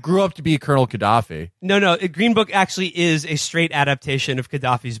who grew up to be Colonel Gaddafi. No, Green Book actually is a straight adaptation of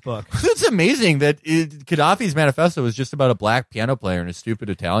Gaddafi's book. It's amazing that Gaddafi's manifesto is just about a black piano player and a stupid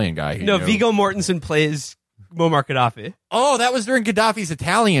Italian guy. Viggo Mortensen plays Muammar Gaddafi. Oh, that was during Gaddafi's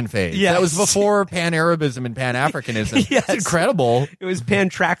Italian phase. Yes. That was before Pan-Arabism and Pan-Africanism. Yes. It's incredible. It was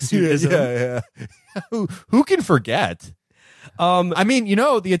Pan-Tracksuitism. Yeah. Who can forget? I mean,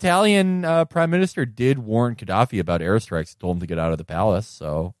 the Italian prime minister did warn Gaddafi about airstrikes, told him to get out of the palace.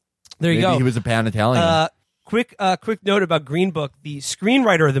 So there you go. He was a pan-Italian. Quick note about Green Book: the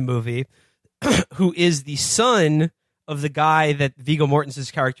screenwriter of the movie, who is the son of the guy that Viggo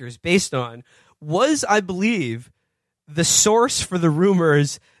Mortensen's character is based on, was, I believe, the source for the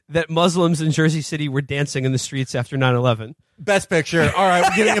rumors that Muslims in Jersey City were dancing in the streets after 9/11. Best picture. All right,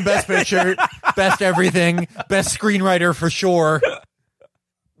 we're getting a best picture, best everything, best screenwriter for sure.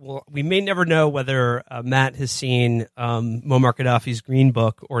 Well, we may never know whether Matt has seen Muammar Gaddafi's Green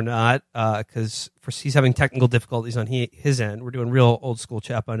Book or not, because he's having technical difficulties on his end. We're doing real old school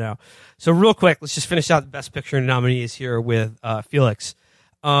Chapo now. So real quick, let's just finish out the best picture nominees here with Felix.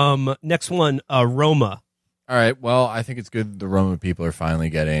 Next one, Roma. All right. Well, I think it's good the Roma people are finally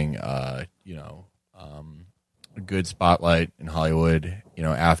getting, a good spotlight in Hollywood,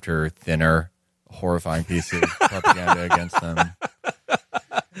 after Thinner, a horrifying piece of propaganda against them.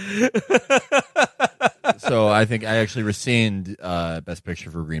 So I think I actually rescind Best Picture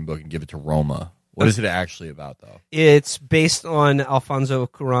for Green Book and give it to Roma. What is it actually about, though? It's based on Alfonso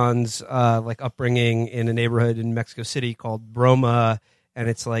Cuarón's upbringing in a neighborhood in Mexico City called Roma. And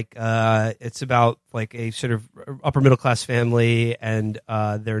it's it's about a sort of upper middle class family and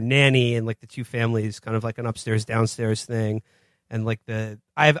their nanny and the two families, kind of like an upstairs downstairs thing. And I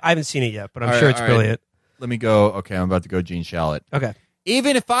haven't seen it yet, but I'm sure it's brilliant. Let me go. Okay, I'm about to go Gene Shalit. Okay.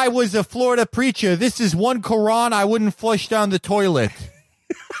 Even if I was a Florida preacher, this is one Quran I wouldn't flush down the toilet.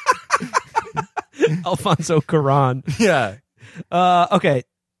 Alfonso Cuarón. Yeah. Okay.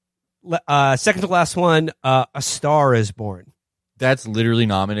 Second to last one. A Star is Born. That's literally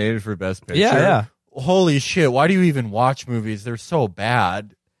nominated for Best Picture. Yeah. Holy shit! Why do you even watch movies? They're so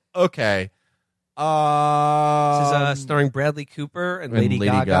bad. Okay. This is starring Bradley Cooper and Lady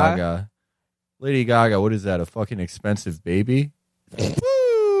Gaga. Lady Gaga. What is that? A fucking expensive baby?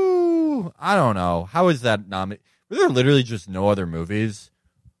 Woo! I don't know. How is that nominated? Were there literally just no other movies?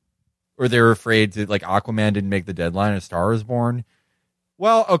 Or they were afraid to, like, Aquaman didn't make the deadline, A Star is Born?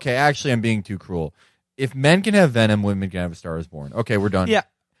 Well, okay, actually, I'm being too cruel. If men can have Venom, women can have A Star is Born. Okay, we're done. Yeah.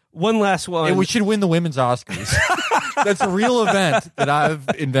 One last one. And we should win the women's Oscars. That's a real event that I've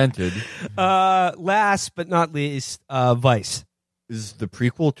invented. Last but not least, Vice. Is the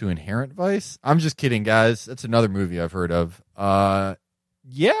prequel to Inherent Vice? I'm just kidding, guys. That's another movie I've heard of. Haven't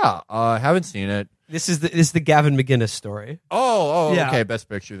seen it. This is the Gavin McGinnis story. Oh, Yeah. okay. Best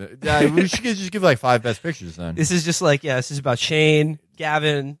Picture. Yeah, we should just give like 5 Best Pictures then. This is just like, this is about Shane,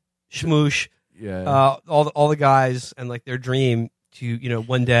 Gavin, Schmoosh, Yeah. all the guys, and like their dream to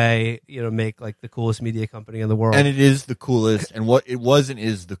one day make like the coolest media company in the world. And it is the coolest, and what it wasn't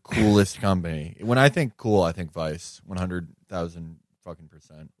is the coolest company. When I think cool, I think Vice, 100,000 fucking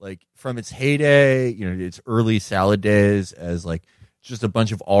 %. Like from its heyday, its early salad days as like just a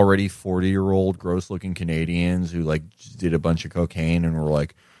bunch of already 40-year-old gross-looking Canadians who like just did a bunch of cocaine and were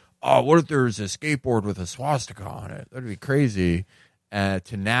like, oh, what if there's a skateboard with a swastika on it? That'd be crazy.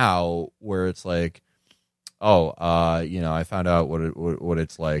 To now where it's like, I found out what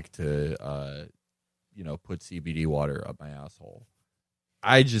it's like to, put CBD water up my asshole.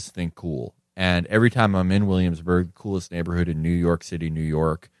 I just think cool. And every time I'm in Williamsburg, the coolest neighborhood in New York City, New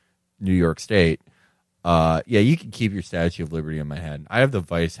York State, you can keep your Statue of Liberty in my head. I have the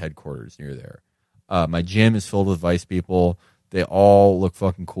Vice headquarters near there. My gym is filled with Vice people. They all look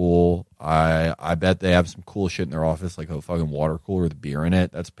fucking cool. I bet they have some cool shit in their office, like a fucking water cooler with beer in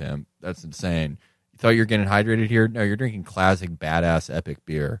it. That's pimp. That's insane. You thought you were getting hydrated here? No, you're drinking classic, badass, epic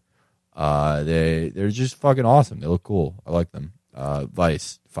beer. They're just fucking awesome. They look cool. I like them.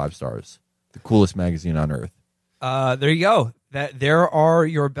 Vice, 5 stars. The coolest magazine on earth. There you go. There are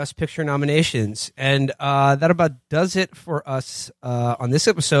your Best Picture nominations, and that about does it for us on this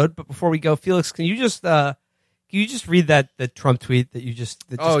episode. But before we go, Felix, can you just read the Trump tweet that just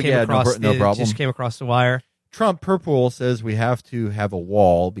came across? No problem. Just came across the wire. Trump Purple says we have to have a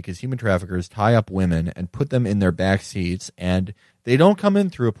wall because human traffickers tie up women and put them in their back seats, and they don't come in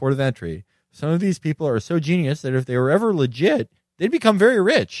through a port of entry. Some of these people are so genius that if they were ever legit, they'd become very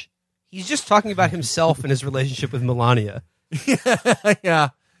rich. He's just talking about himself and his relationship with Melania. Yeah.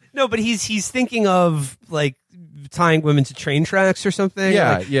 No, but he's thinking of like tying women to train tracks or something.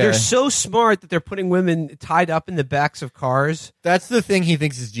 Yeah. They're so smart that they're putting women tied up in the backs of cars. That's the thing he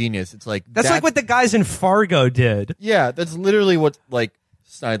thinks is genius. It's like that's like what the guys in Fargo did. Yeah, that's literally what like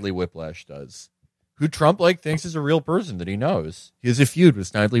Snidely Whiplash does. Who Trump thinks is a real person that he knows. He has a feud with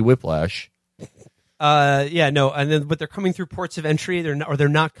Snidely Whiplash. And then but they're coming through ports of entry. They're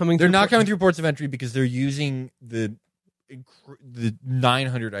not coming. They're not coming through ports of entry because they're using the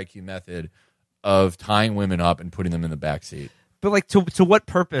 900 IQ method of tying women up and putting them in the back seat. But like, to what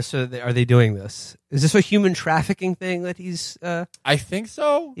purpose are they doing this? Is this a human trafficking thing that he's? I think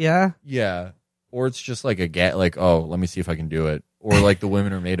so. Yeah. Yeah. Or it's just like let me see if I can do it. Or like the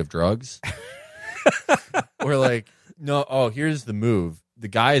women are made of drugs. Or like, no, here's the move. The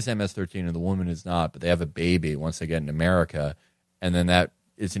guy is MS-13 and the woman is not, but they have a baby once they get in America. And then that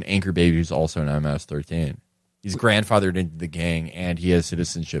is an anchor baby who's also an MS-13. He's grandfathered into the gang and he has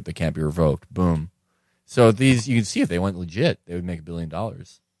citizenship that can't be revoked. Boom. So you can see if they went legit, they would make $1 billion.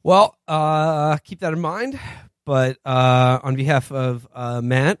 Well, keep that in mind. But on behalf of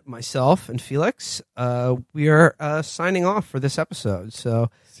Matt, myself, and Felix, we are signing off for this episode.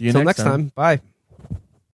 So see you until next next time. Bye.